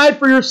 Jesus died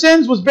for your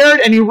sins, was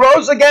buried, and He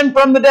rose again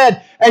from the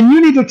dead. And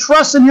you need to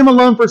trust in Him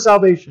alone for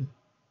salvation.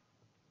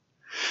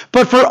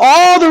 But for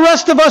all the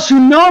rest of us who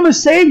know Him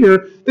as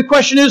Savior, the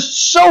question is,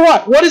 so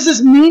what? What does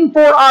this mean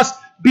for us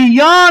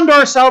beyond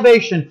our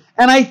salvation?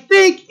 And I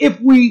think if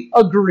we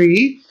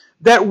agree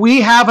that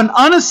we have an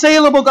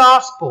unassailable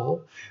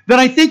gospel, then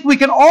I think we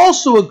can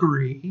also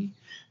agree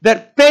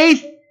that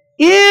faith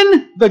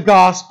in the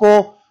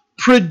gospel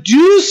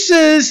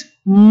produces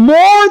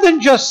more than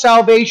just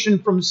salvation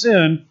from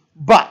sin,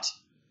 but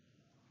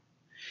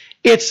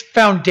it's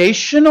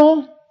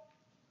foundational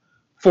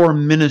for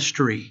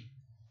ministry.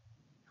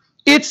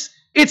 It's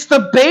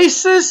the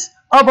basis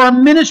of our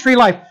ministry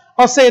life.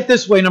 I'll say it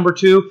this way, number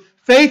 2.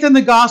 Faith in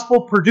the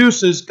gospel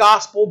produces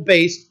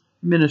gospel-based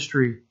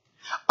ministry.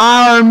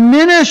 Our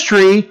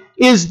ministry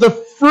is the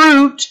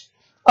fruit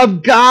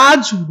of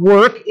God's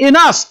work in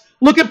us.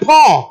 Look at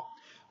Paul.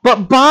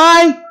 But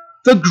by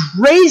the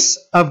grace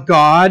of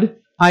God,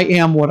 I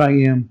am what I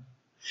am.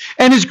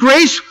 And His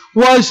grace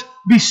was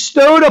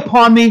bestowed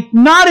upon me,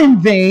 not in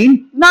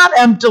vain, not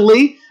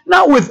emptily,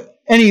 not with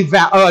any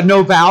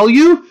no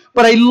value,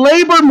 but I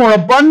labored more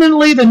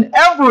abundantly than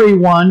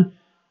everyone.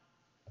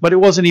 But it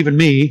wasn't even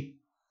me.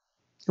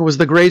 It was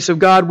the grace of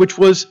God which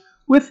was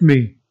with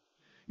me.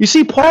 You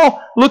see,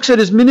 Paul looks at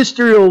his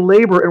ministerial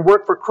labor and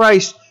work for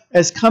Christ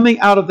as coming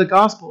out of the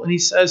gospel. And he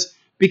says,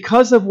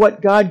 because of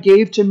what God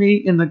gave to me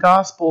in the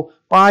gospel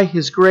by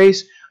His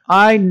grace,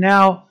 I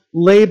now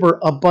labor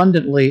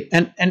abundantly.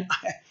 And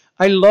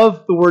I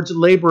love the words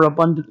labor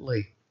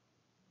abundantly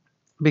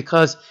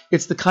because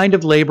it's the kind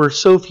of labor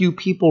so few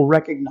people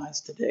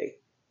recognize today.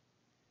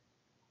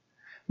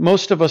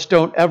 Most of us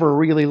don't ever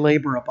really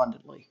labor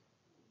abundantly.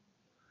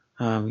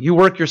 You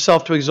work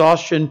yourself to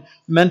exhaustion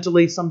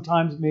mentally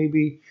sometimes,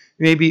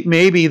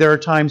 maybe there are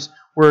times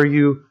where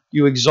you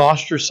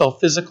exhaust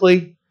yourself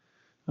physically.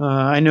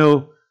 I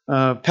know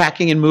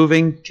packing and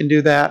moving can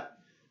do that.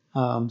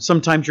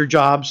 Sometimes your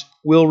jobs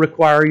will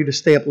require you to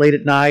stay up late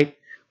at night,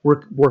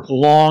 work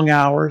long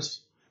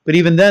hours. But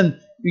even then,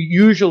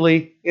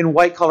 usually in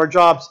white-collar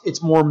jobs,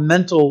 it's more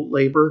mental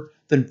labor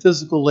than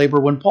physical labor.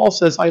 When Paul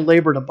says, I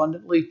labored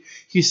abundantly,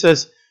 he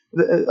says,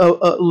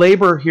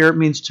 labor here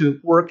means to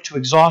work to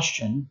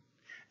exhaustion,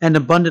 and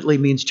abundantly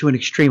means to an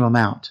extreme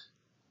amount.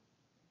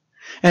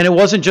 And it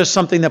wasn't just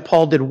something that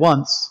Paul did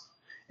once.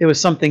 It was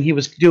something he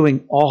was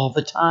doing all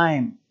the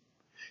time.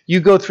 You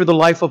go through the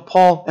life of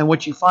Paul, and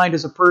what you find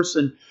is a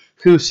person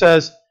who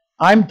says,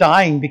 I'm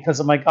dying because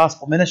of my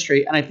gospel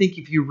ministry. And I think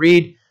if you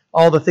read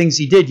all the things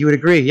he did, you would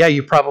agree, yeah,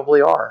 you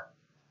probably are.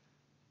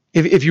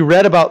 If you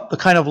read about the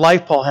kind of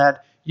life Paul had,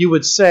 you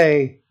would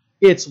say,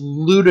 it's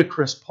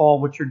ludicrous,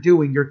 Paul, what you're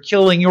doing. You're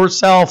killing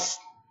yourself.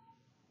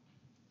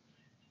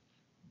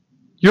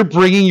 You're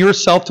bringing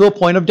yourself to a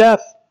point of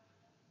death.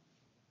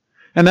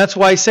 And that's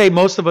why I say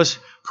most of us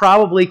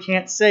probably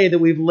can't say that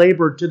we've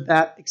labored to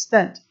that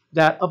extent,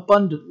 that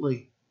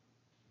abundantly.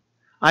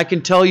 I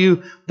can tell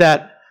you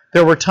that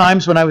there were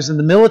times when I was in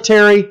the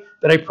military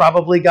that I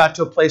probably got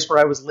to a place where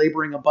I was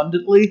laboring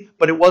abundantly,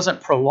 but it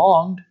wasn't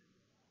prolonged.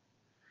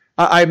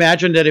 I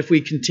imagine that if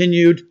we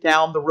continued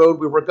down the road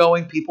we were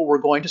going, people were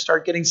going to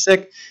start getting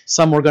sick.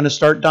 Some were going to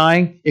start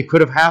dying. It could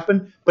have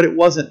happened, but it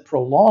wasn't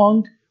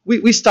prolonged.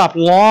 We stopped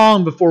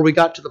long before we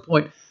got to the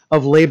point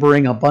of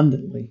laboring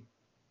abundantly.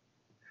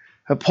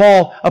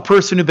 Paul, a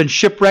person who'd been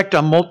shipwrecked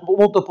on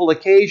multiple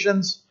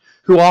occasions,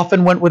 who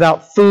often went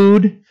without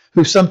food,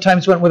 who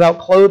sometimes went without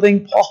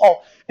clothing,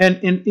 Paul, and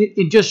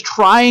in just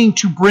trying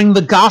to bring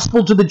the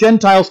gospel to the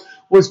Gentiles,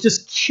 was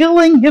just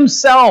killing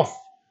himself.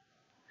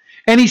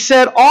 And he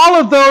said all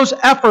of those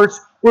efforts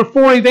were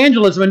for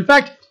evangelism. In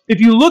fact,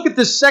 if you look at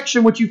this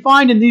section, what you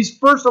find in these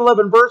first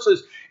 11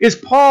 verses is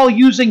Paul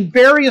using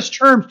various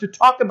terms to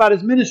talk about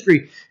his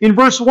ministry. In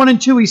verse 1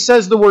 and 2, he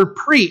says the word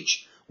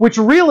preach, which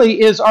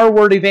really is our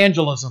word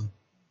evangelism.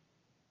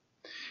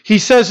 He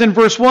says in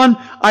verse 1,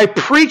 I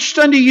preached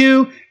unto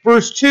you.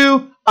 Verse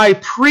 2, I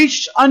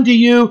preached unto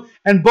you.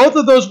 And both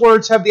of those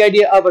words have the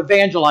idea of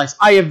evangelize.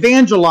 I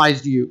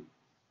evangelized you.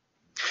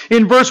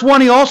 In verse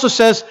 1, he also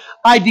says,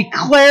 I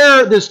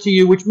declare this to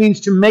you, which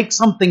means to make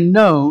something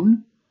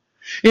known.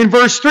 In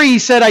verse 3, he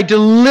said, I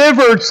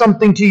delivered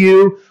something to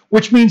you,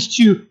 which means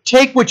to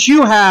take what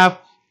you have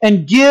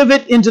and give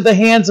it into the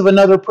hands of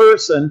another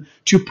person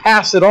to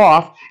pass it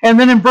off. And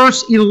then in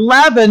verse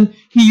 11,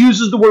 he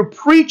uses the word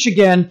preach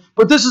again,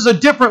 but this is a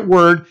different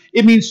word.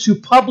 It means to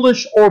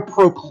publish or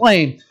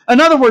proclaim. In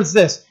other words,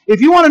 this,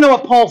 if you want to know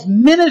what Paul's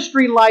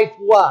ministry life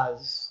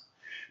was,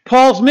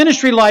 Paul's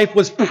ministry life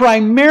was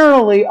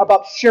primarily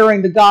about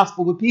sharing the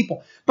gospel with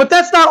people. But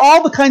that's not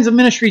all the kinds of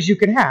ministries you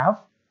can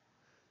have.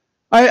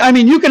 I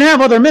mean, you can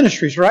have other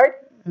ministries, right?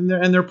 And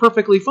they're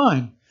perfectly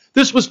fine.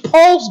 This was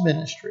Paul's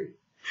ministry.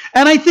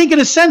 And I think in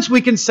a sense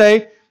we can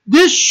say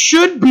this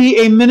should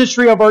be a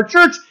ministry of our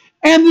church,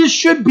 and this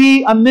should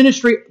be a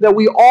ministry that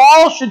we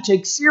all should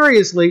take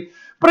seriously.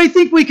 But I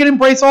think we can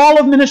embrace all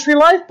of ministry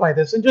life by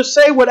this and just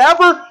say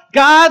whatever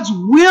God's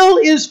will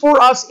is for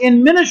us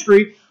in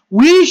ministry,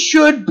 we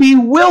should be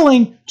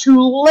willing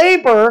to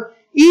labor,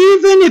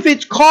 even if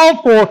it's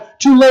called for,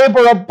 to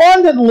labor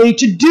abundantly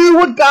to do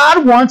what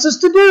God wants us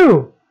to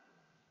do.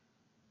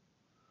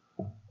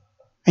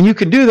 And you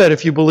can do that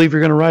if you believe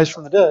you're going to rise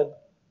from the dead.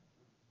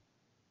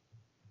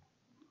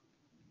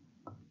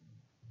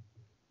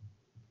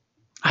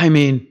 I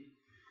mean,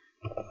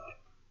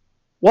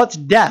 what's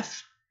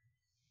death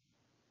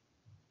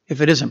if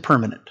it isn't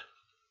permanent?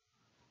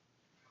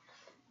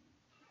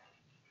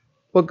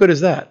 What good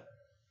is that?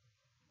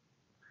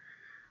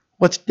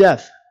 What's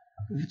death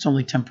if it's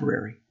only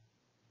temporary?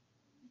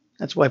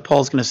 That's why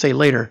Paul's going to say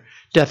later,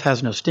 death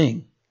has no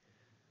sting.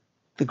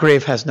 The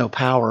grave has no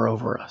power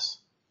over us.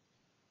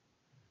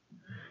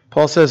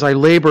 Paul says, I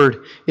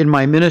labored in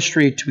my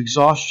ministry to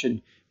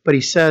exhaustion, but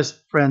he says,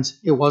 friends,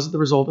 it wasn't the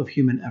result of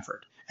human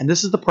effort. And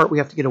this is the part we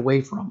have to get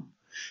away from,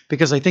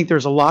 because I think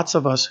there's a lot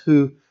of us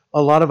who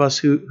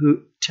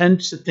tend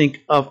to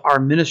think of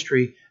our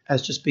ministry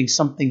as just being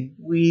something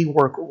we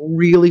work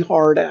really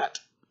hard at,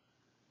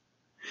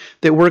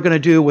 that we're going to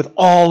do with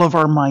all of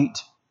our might.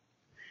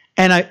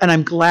 And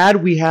I'm glad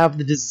we have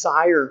the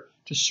desire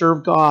to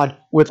serve God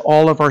with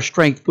all of our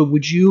strength. But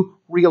would you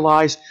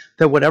realize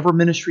that whatever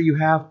ministry you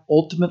have,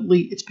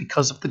 ultimately it's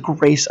because of the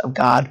grace of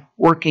God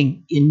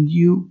working in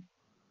you?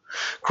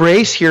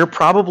 Grace here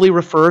probably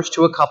refers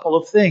to a couple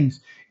of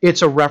things.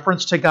 It's a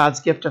reference to God's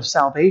gift of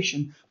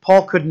salvation.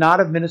 Paul could not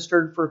have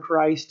ministered for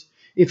Christ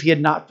if he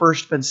had not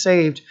first been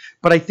saved.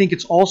 But I think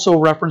it's also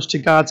a reference to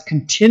God's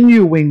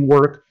continuing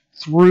work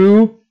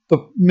through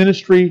the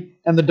ministry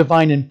and the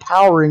divine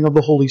empowering of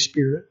the Holy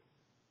Spirit.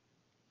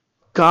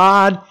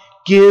 God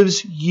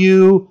gives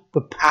you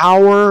the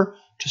power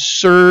to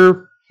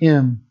serve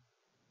Him.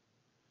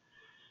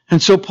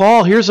 And so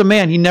Paul, here's a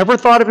man, he never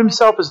thought of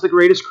himself as the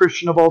greatest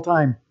Christian of all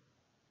time.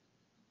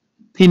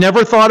 He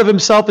never thought of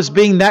himself as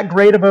being that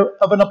great of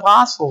an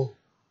apostle.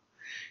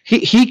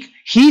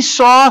 He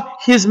saw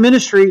his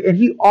ministry, and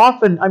he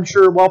often, I'm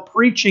sure, while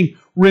preaching,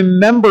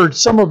 remembered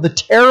some of the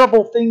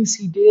terrible things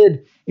he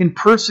did in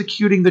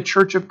persecuting the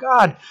church of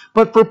God.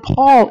 But for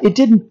Paul, it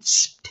didn't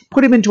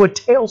put him into a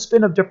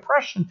tailspin of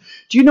depression.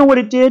 Do you know what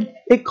it did?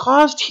 It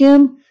caused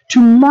him to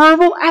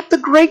marvel at the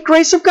great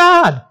grace of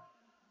God.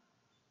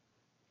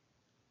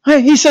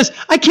 He says,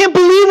 I can't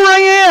believe where I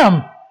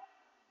am.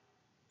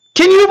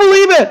 Can you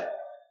believe it?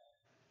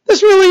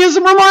 This really is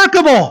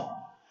remarkable.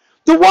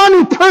 The one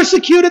who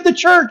persecuted the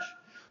church,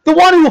 the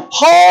one who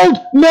hauled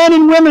men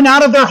and women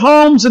out of their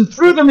homes and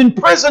threw them in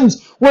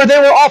prisons where they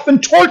were often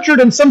tortured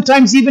and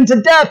sometimes even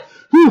to death,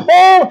 who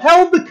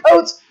held the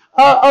coats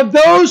of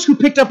those who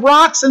picked up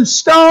rocks and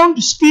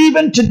stoned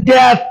Stephen to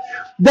death.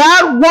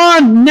 That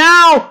one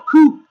now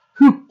who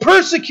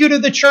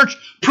persecuted the church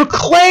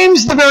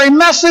proclaims the very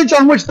message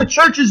on which the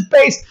church is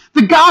based,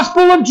 the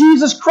gospel of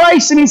Jesus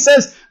Christ. And he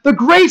says, the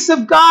grace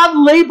of God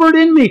labored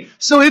in me.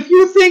 So if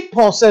you think,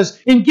 Paul says,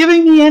 in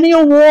giving me any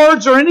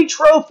awards or any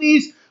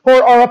trophies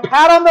or a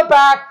pat on the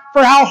back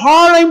for how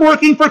hard I'm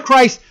working for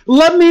Christ,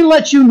 let me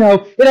let you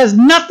know, it has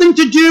nothing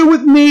to do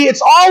with me.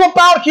 It's all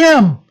about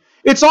Him.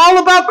 It's all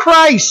about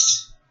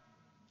Christ.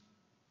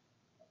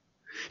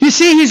 You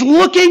see, he's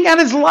looking at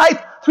his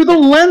life through the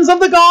lens of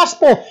the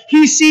gospel.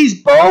 He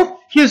sees both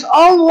his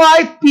own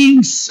life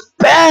being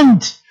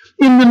spent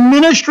in the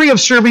ministry of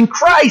serving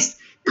Christ,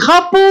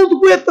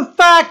 coupled with the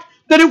fact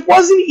that it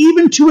wasn't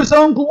even to his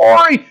own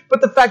glory,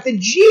 but the fact that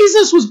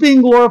Jesus was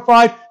being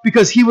glorified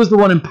because He was the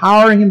one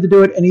empowering him to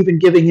do it and even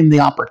giving him the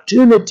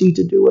opportunity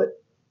to do it.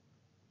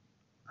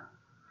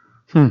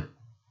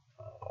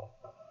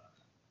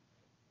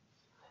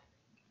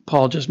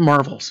 Paul just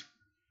marvels.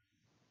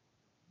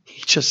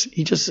 He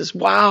just says,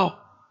 wow.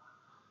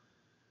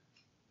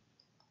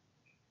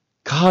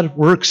 God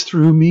works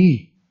through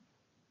me.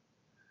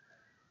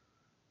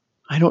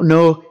 I don't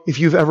know if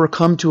you've ever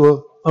come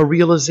to a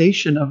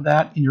realization of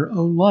that in your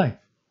own life.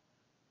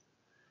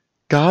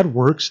 God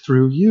works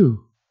through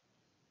you.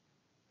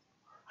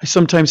 I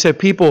sometimes have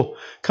people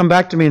come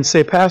back to me and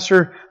say,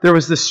 Pastor, there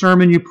was this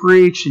sermon you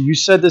preached and you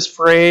said this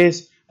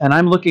phrase, and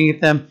I'm looking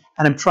at them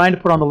and I'm trying to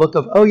put on the look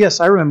of, oh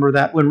yes, I remember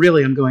that, when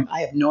really I'm going,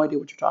 I have no idea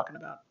what you're talking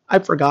about.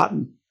 I've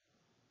forgotten.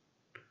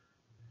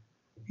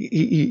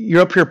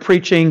 You're up here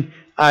preaching.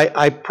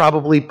 I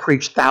probably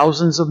preach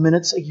thousands of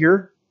minutes a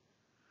year.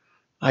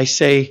 I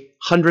say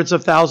hundreds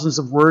of thousands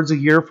of words a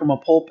year from a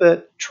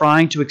pulpit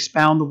trying to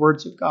expound the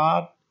words of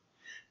God.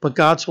 But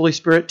God's Holy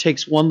Spirit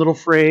takes one little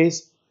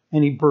phrase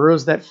and he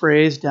burrows that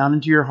phrase down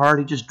into your heart.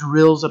 He just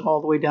drills it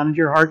all the way down into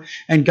your heart.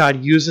 And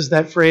God uses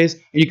that phrase.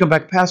 And you come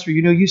back, Pastor,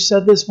 you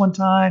said this one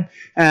time.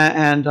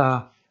 And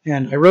I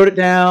wrote it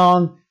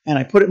down. And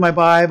I put it in my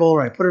Bible,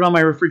 or I put it on my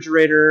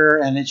refrigerator.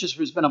 And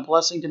it's been a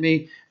blessing to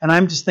me. And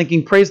I'm just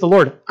thinking, praise the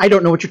Lord. I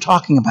don't know what you're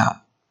talking about.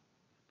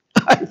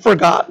 I've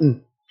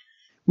forgotten.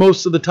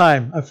 Most of the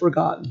time, I've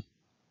forgotten.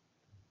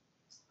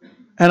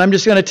 And I'm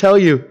just going to tell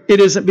you, it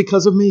isn't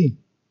because of me.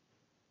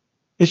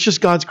 It's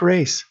just God's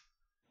grace.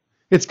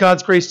 It's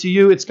God's grace to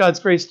you. It's God's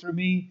grace through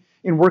me,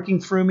 in working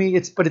through me.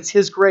 But it's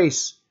His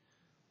grace.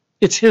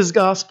 It's His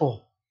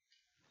gospel.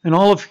 And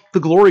all of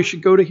the glory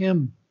should go to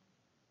Him.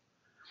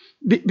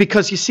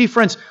 Because you see,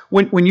 friends,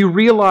 when you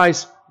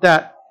realize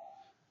that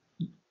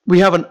we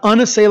have an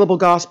unassailable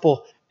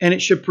gospel and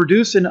it should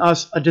produce in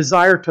us a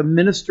desire to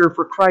minister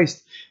for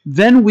Christ,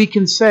 then we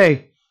can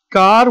say,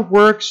 God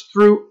works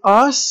through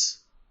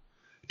us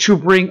to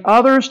bring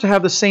others to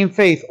have the same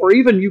faith. Or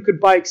even you could,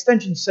 by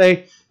extension,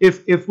 say,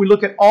 if we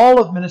look at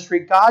all of ministry,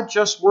 God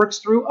just works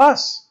through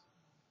us.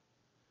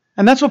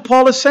 And that's what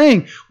Paul is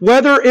saying.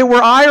 Whether it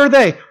were I or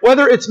they,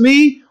 whether it's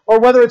me or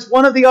whether it's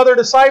one of the other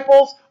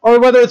disciples, or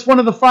whether it's one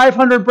of the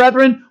 500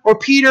 brethren, or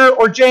Peter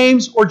or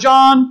James or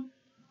John,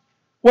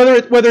 whether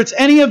it's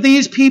any of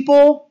these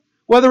people,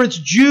 whether it's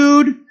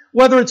Jude,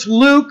 whether it's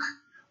Luke,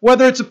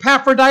 whether it's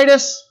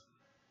Epaphroditus,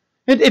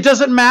 it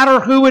doesn't matter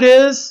who it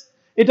is.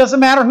 It doesn't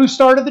matter who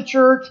started the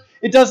church.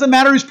 It doesn't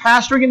matter who's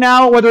pastoring it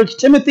now, whether it's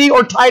Timothy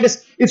or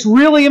Titus. It's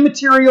really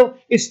immaterial.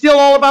 It's still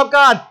all about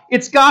God.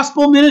 It's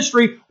gospel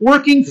ministry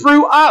working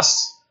through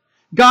us.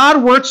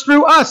 God works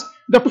through us.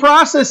 The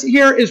process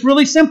here is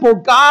really simple.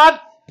 God,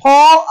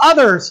 Paul,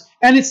 others.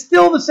 And it's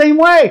still the same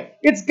way.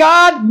 It's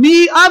God,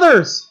 me,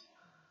 others.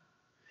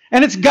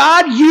 And it's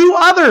God, you,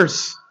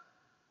 others.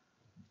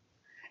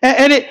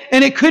 And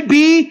it could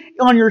be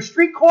on your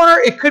street corner.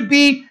 It could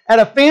be at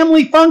a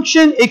family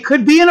function. It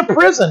could be in a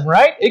prison,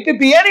 right? It could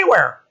be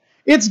anywhere.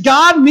 It's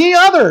God, me,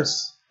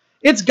 others.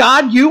 It's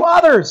God, you,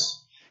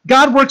 others.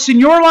 God works in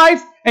your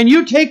life, and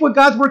you take what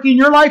God's working in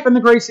your life and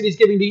the grace that He's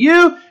giving to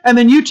you, and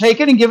then you take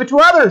it and give it to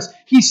others.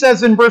 He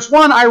says in verse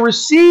 1, I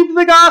received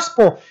the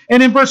gospel.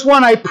 And in verse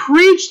 1, I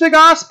preached the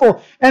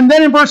gospel. And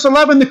then in verse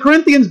 11, the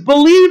Corinthians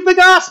believed the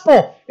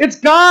gospel. It's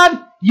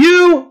God,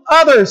 you,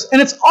 others.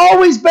 And it's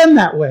always been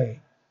that way.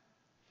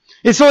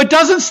 And so it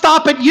doesn't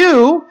stop at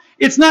you.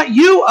 It's not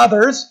you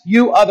others,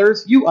 you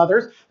others, you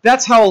others.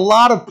 That's how a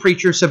lot of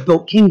preachers have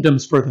built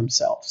kingdoms for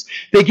themselves.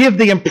 They give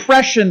the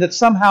impression that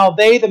somehow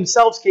they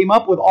themselves came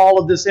up with all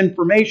of this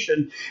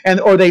information,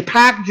 or they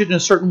package it in a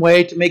certain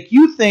way to make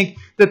you think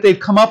that they've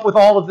come up with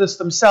all of this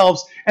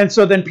themselves. And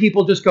so then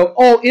people just go,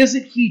 oh,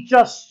 isn't he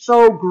just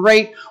so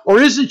great?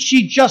 Or isn't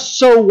she just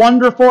so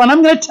wonderful? And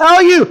I'm going to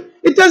tell you,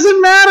 it doesn't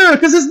matter,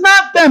 because it's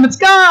not them, it's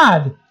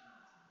God.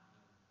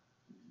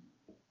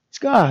 It's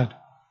God.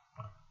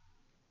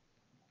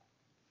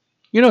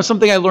 You know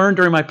something I learned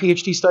during my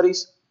PhD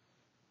studies?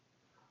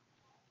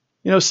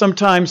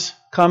 Sometimes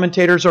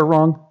commentators are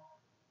wrong.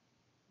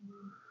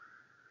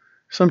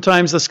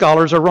 Sometimes the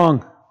scholars are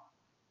wrong.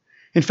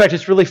 In fact,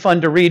 it's really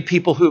fun to read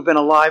people who've been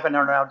alive and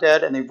are now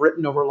dead, and they've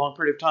written over a long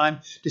period of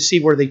time to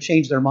see where they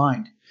changed their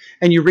mind.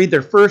 And you read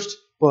their first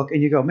book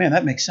and you go, man,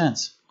 that makes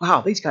sense.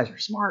 Wow, these guys are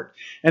smart.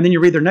 And then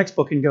you read their next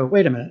book and go,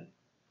 wait a minute.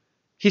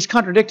 He's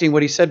contradicting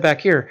what he said back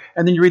here.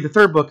 And then you read the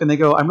third book and they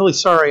go, I'm really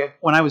sorry.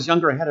 When I was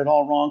younger, I had it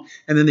all wrong.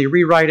 And then they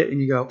rewrite it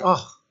and you go,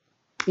 oh,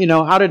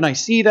 how didn't I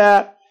see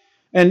that?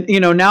 And,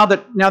 now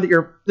that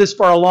you're this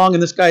far along in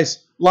this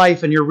guy's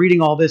life and you're reading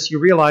all this, you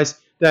realize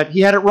that he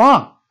had it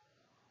wrong.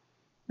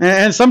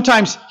 And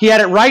sometimes he had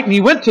it right and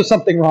he went to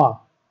something wrong.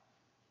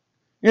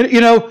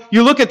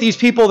 You look at these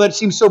people that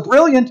seem so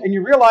brilliant and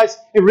you realize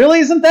it really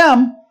isn't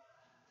them.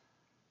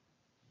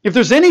 If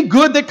there's any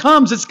good that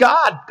comes, it's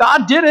God.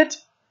 God did it.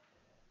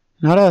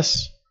 Not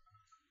us,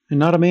 and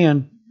not a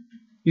man.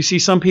 You see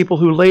some people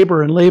who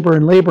labor and labor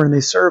and labor, and they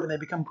serve, and they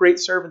become great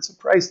servants of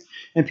Christ.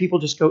 And people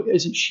just go,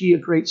 isn't she a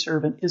great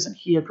servant? Isn't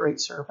he a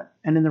great servant?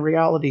 And in the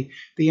reality,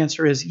 the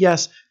answer is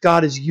yes,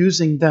 God is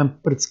using them,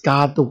 but it's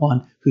God the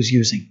one who's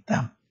using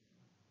them.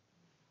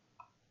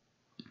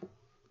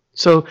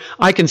 So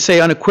I can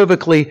say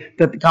unequivocally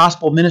that the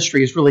gospel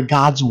ministry is really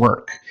God's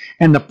work.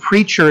 And the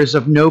preacher is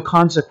of no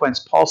consequence.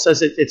 Paul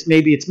says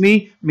maybe it's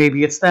me,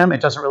 maybe it's them.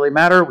 It doesn't really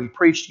matter. We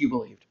preached, you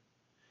believed.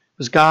 It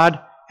was God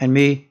and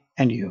me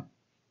and you.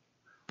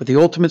 But the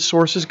ultimate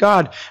source is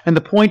God. And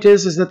the point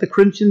is that the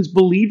Christians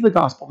believe the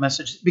gospel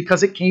message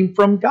because it came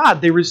from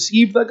God. They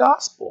received the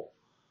gospel.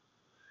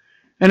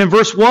 And in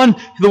verse 1,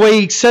 the way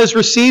he says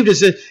received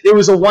is that it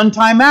was a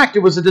one-time act.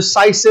 It was a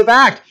decisive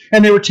act.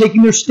 And they were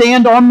taking their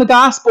stand on the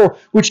gospel,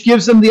 which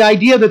gives them the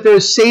idea that there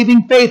is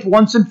saving faith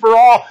once and for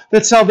all,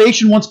 that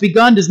salvation once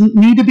begun doesn't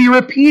need to be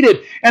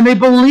repeated. And they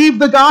believe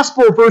the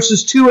gospel,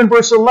 verses 2 and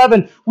verse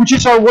 11, which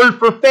is our word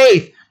for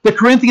faith. The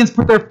Corinthians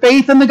put their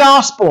faith in the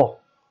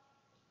gospel.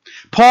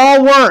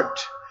 Paul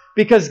worked.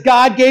 because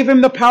God gave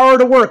him the power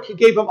to work. He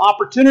gave him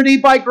opportunity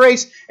by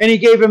grace, and he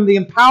gave him the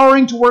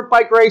empowering to work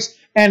by grace.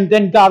 And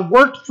then God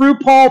worked through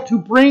Paul to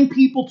bring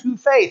people to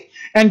faith.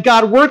 And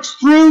God works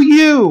through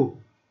you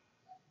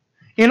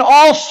in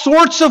all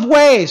sorts of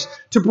ways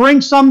to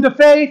bring some to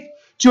faith,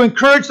 to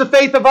encourage the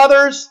faith of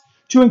others,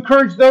 to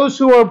encourage those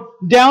who are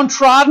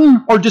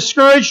downtrodden or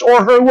discouraged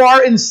or who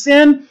are in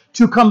sin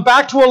to come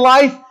back to a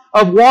life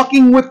of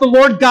walking with the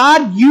Lord.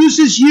 God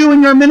uses you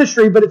in your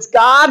ministry, but it's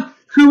God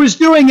who is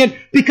doing it,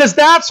 because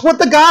that's what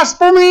the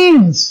gospel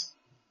means.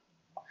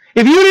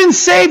 If you didn't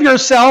save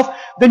yourself,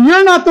 then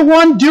you're not the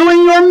one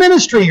doing your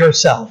ministry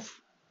yourself.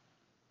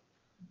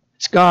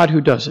 It's God who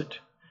does it.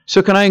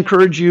 So can I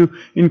encourage you,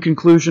 in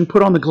conclusion,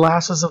 put on the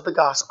glasses of the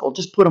gospel.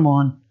 Just put them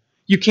on.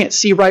 You can't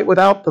see right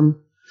without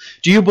them.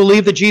 Do you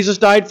believe that Jesus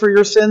died for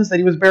your sins, that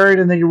he was buried,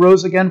 and that he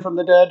rose again from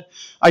the dead?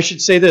 I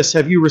should say this.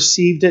 Have you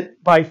received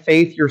it by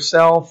faith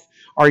yourself?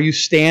 Are you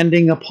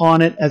standing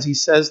upon it, as he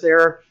says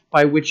there,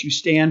 by which you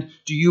stand?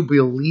 Do you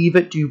believe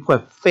it? Do you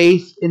put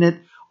faith in it?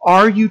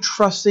 Are you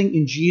trusting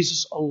in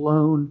Jesus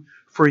alone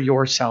for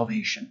your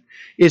salvation?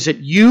 Is it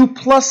you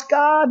plus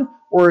God,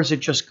 or is it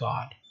just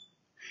God?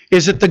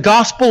 Is it the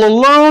gospel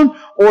alone,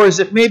 or is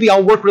it maybe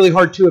I'll work really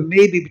hard too, and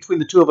maybe between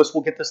the two of us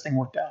we'll get this thing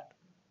worked out?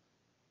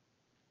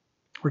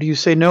 Or do you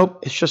say, nope,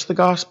 it's just the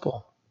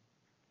gospel?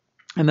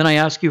 And then I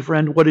ask you,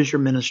 friend, what is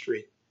your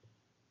ministry?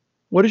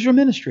 What is your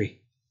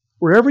ministry?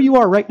 Wherever you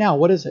are right now,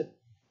 what is it?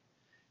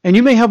 And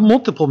you may have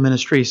multiple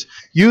ministries.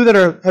 You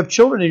that have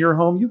children in your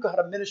home, you've got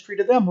a ministry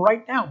to them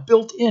right now,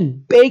 built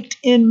in, baked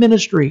in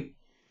ministry.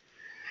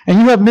 And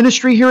you have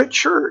ministry here at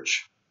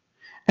church.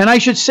 And I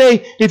should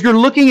say, if you're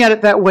looking at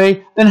it that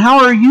way, then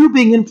how are you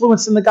being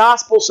influenced in the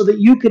gospel so that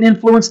you can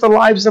influence the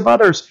lives of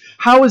others?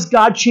 How is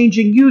God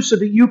changing you so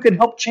that you can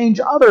help change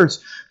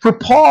others? For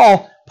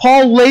Paul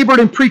labored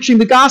in preaching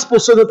the gospel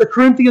so that the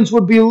Corinthians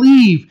would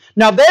believe.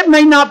 Now, that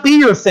may not be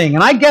your thing,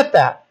 and I get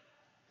that.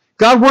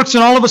 God works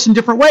in all of us in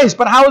different ways,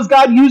 but how is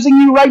God using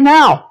you right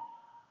now?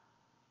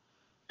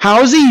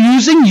 How is he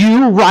using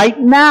you right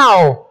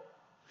now?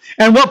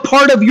 And what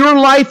part of your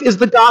life is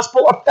the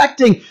gospel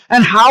affecting?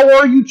 And how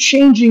are you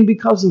changing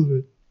because of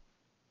it?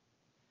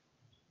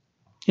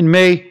 In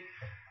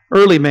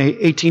early May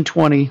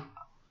 1820,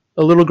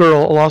 a little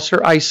girl lost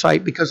her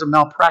eyesight because of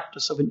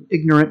malpractice of an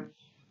ignorant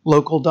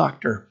local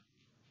doctor.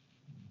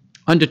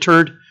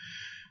 Undeterred,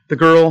 the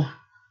girl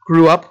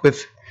grew up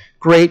with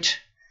great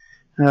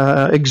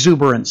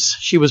exuberance.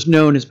 She was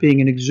known as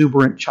being an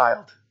exuberant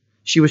child.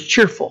 She was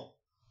cheerful.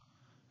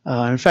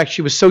 In fact,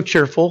 she was so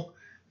cheerful,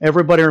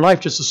 everybody in her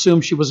life just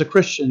assumed she was a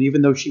Christian,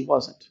 even though she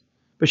wasn't.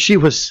 But she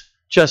was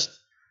just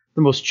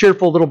the most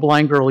cheerful little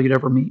blind girl you'd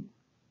ever meet.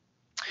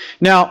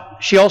 Now,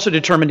 she also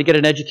determined to get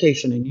an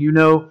education. And you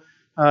know,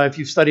 if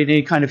you've studied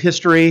any kind of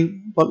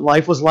history, what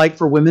life was like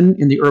for women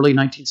in the early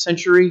 19th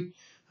century.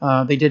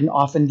 They didn't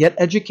often get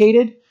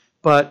educated.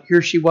 But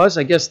here she was.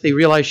 I guess they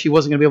realized she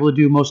wasn't going to be able to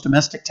do most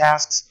domestic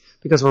tasks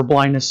because of her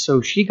blindness. So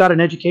she got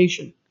an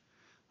education,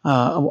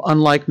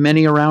 unlike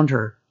many around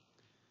her.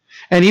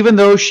 And even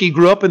though she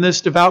grew up in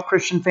this devout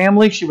Christian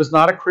family, she was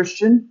not a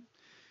Christian.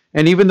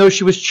 And even though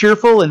she was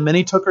cheerful and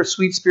many took her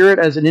sweet spirit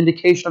as an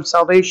indication of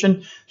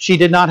salvation, she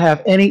did not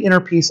have any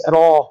inner peace at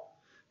all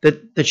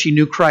that she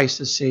knew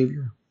Christ as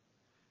Savior.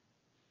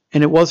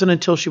 And it wasn't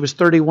until she was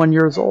 31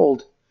 years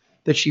old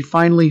that she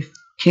finally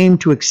came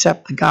to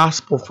accept the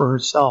gospel for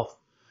herself,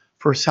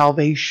 for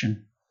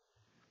salvation.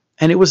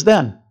 And it was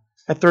then,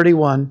 at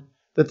 31,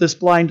 that this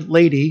blind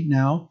lady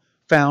now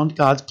found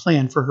God's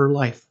plan for her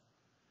life.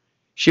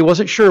 She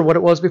wasn't sure what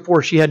it was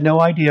before. She had no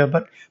idea.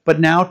 But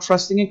now,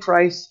 trusting in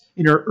Christ,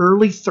 in her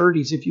early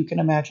 30s, if you can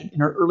imagine,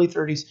 in her early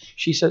 30s,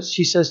 she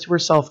says to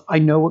herself, I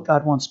know what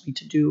God wants me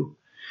to do.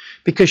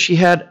 Because she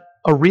had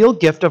a real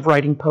gift of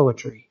writing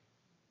poetry.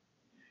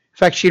 In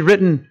fact, she had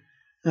written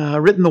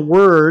the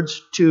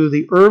words to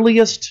the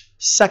earliest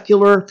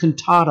secular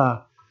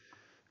cantata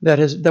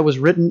that was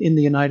written in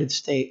the United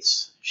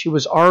States. She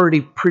was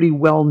already pretty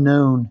well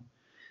known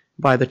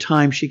by the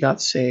time she got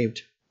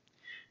saved.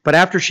 But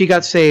after she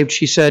got saved,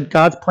 she said,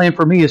 God's plan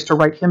for me is to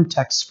write hymn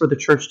texts for the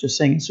church to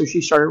sing. And so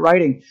she started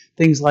writing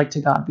things like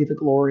To God Be the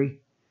Glory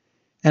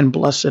and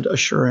Blessed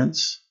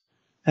Assurance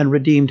and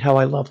Redeemed How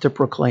I Love to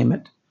Proclaim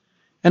It.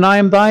 And I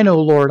am thine,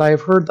 O Lord, I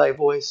have heard thy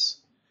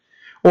voice.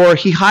 Or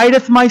He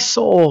hideth my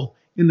soul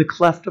in the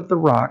cleft of the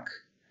rock.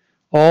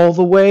 All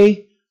the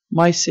way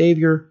my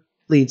Savior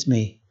leads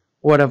me.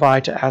 What have I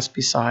to ask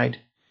beside?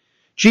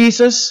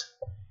 Jesus,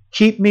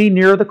 keep me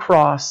near the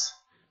cross,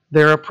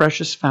 there a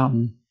precious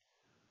fountain.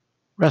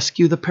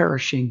 Rescue the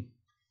perishing,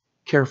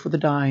 care for the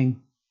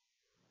dying.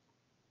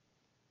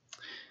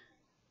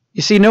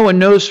 You see, no one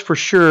knows for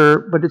sure,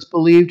 but it's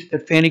believed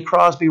that Fanny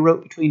Crosby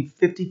wrote between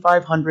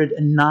 5,500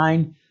 and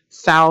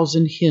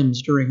 9,000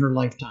 hymns during her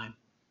lifetime.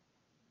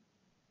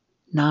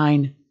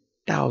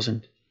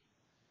 9,000.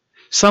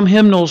 Some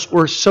hymnals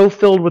were so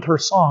filled with her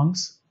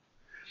songs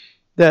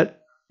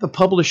that the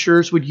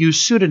publishers would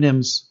use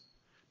pseudonyms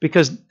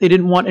because they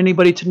didn't want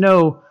anybody to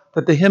know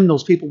that the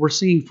hymnals people were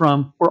singing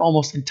from were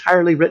almost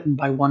entirely written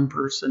by one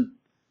person.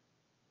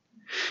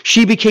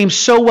 She became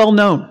so well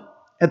known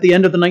at the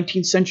end of the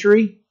 19th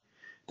century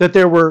that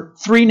there were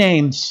 3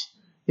 names.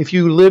 If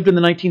you lived in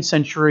the 19th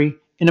century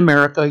in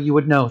America, you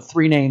would know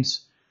 3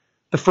 names.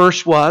 The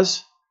first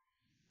was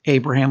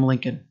Abraham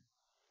Lincoln.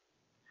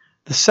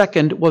 The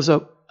second was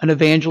an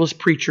evangelist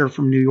preacher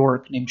from New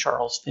York named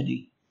Charles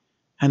Finney.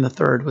 And the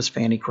third was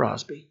Fanny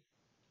Crosby.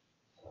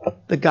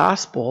 The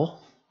gospel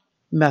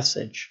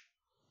message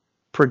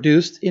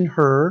produced in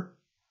her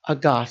a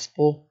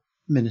gospel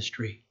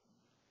ministry.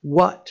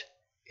 What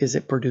is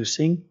it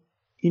producing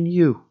in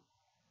you?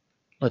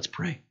 Let's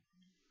pray.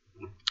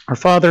 Our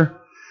Father,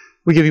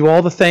 we give you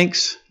all the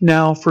thanks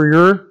now for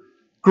your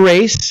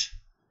grace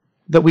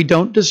that we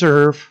don't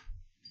deserve.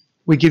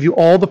 We give you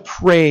all the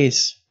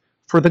praise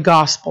for the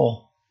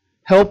gospel.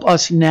 Help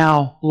us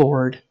now,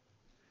 Lord,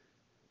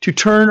 to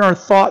turn our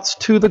thoughts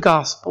to the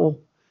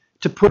gospel,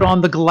 to put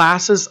on the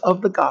glasses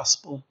of the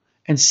gospel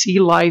and see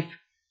life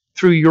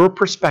through your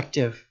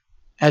perspective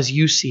as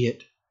you see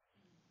it.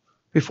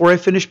 Before I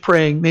finish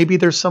praying, maybe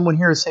there's someone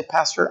here who say,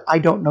 Pastor, I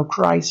don't know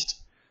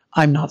Christ.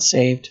 I'm not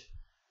saved.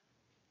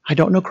 I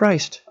don't know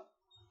Christ.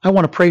 I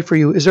want to pray for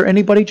you. Is there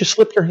anybody? Just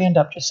slip your hand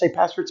up. Just say,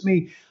 Pastor, it's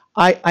me.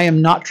 I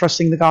am not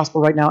trusting the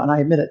gospel right now, and I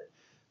admit it.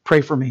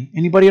 Pray for me.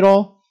 Anybody at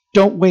all?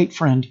 Don't wait,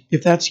 friend.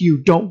 If that's you,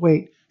 don't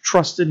wait.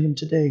 Trust in him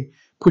today.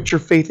 Put your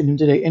faith in him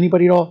today.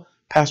 Anybody at all?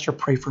 Pastor,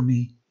 pray for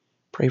me.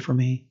 Pray for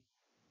me.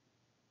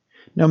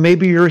 Now,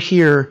 maybe you're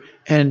here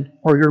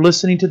or you're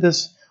listening to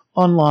this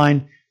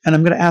online, and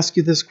I'm going to ask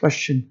you this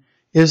question.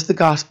 Is the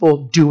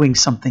gospel doing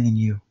something in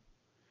you?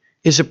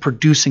 Is it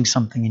producing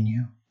something in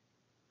you?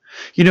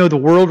 You know, the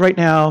world right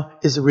now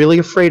is really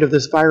afraid of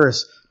this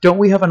virus. Don't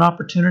we have an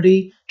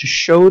opportunity to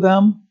show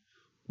them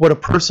what a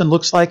person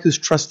looks like who's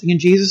trusting in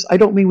Jesus? I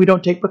don't mean we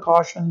don't take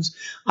precautions.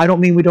 I don't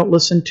mean we don't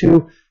listen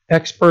to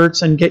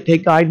experts and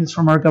take guidance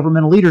from our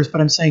governmental leaders.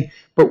 But I'm saying,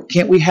 but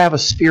can't we have a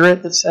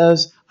spirit that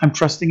says, I'm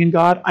trusting in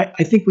God?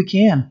 I think we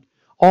can.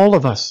 All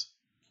of us.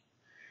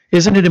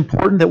 Isn't it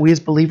important that we as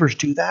believers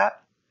do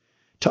that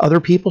to other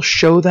people?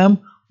 Show them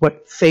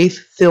what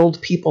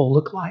faith-filled people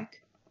look like.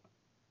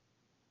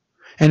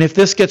 And if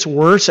this gets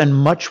worse and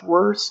much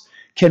worse,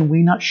 can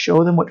we not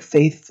show them what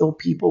faith-filled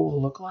people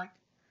will look like?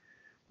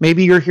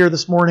 Maybe you're here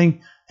this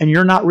morning and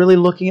you're not really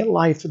looking at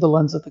life through the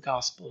lens of the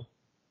gospel.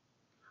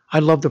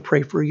 I'd love to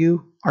pray for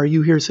you. Are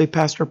you here to say,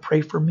 Pastor,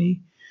 pray for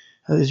me?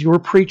 As you were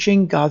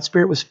preaching, God's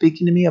Spirit was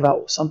speaking to me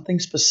about something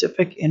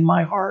specific in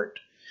my heart.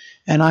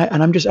 And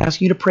I'm just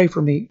asking you to pray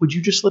for me. Would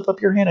you just slip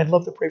up your hand? I'd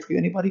love to pray for you.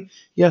 Anybody?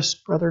 Yes,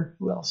 brother.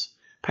 Who else?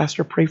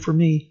 Pastor, pray for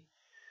me.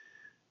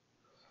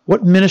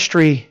 What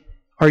ministry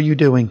are you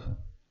doing?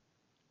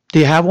 Do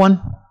you have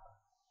one?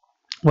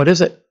 What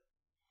is it?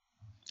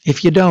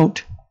 If you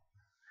don't,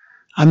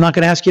 I'm not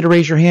going to ask you to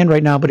raise your hand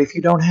right now, but if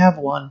you don't have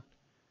one,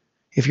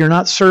 if you're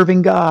not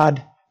serving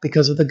God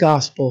because of the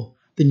gospel,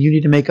 then you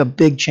need to make a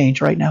big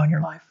change right now in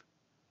your life.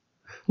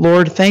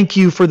 Lord, thank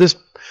you for this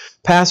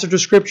passage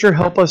of Scripture.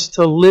 Help us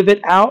to live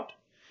it out.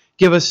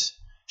 Give us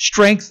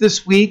strength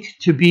this week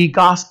to be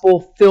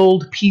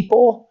gospel-filled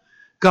people,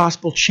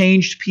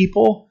 gospel-changed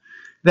people,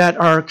 that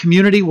our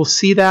community will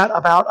see that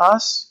about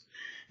us.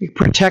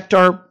 Protect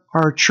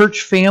our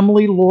church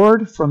family,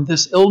 Lord, from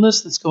this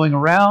illness that's going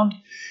around,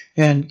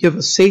 and give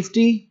us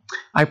safety.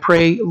 I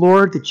pray,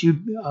 Lord, that you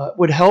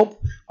would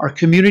help our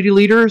community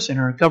leaders and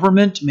our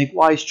government to make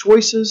wise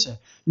choices,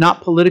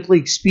 not politically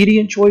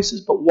expedient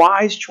choices, but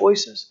wise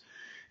choices.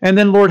 And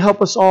then, Lord,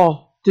 help us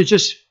all to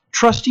just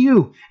trust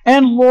you.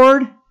 And,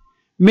 Lord,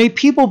 may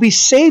people be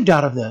saved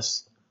out of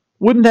this.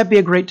 Wouldn't that be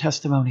a great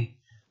testimony?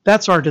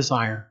 That's our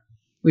desire.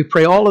 We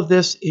pray all of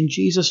this in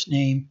Jesus'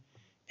 name.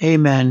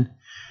 Amen.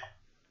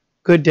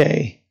 Good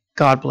day.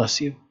 God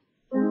bless you.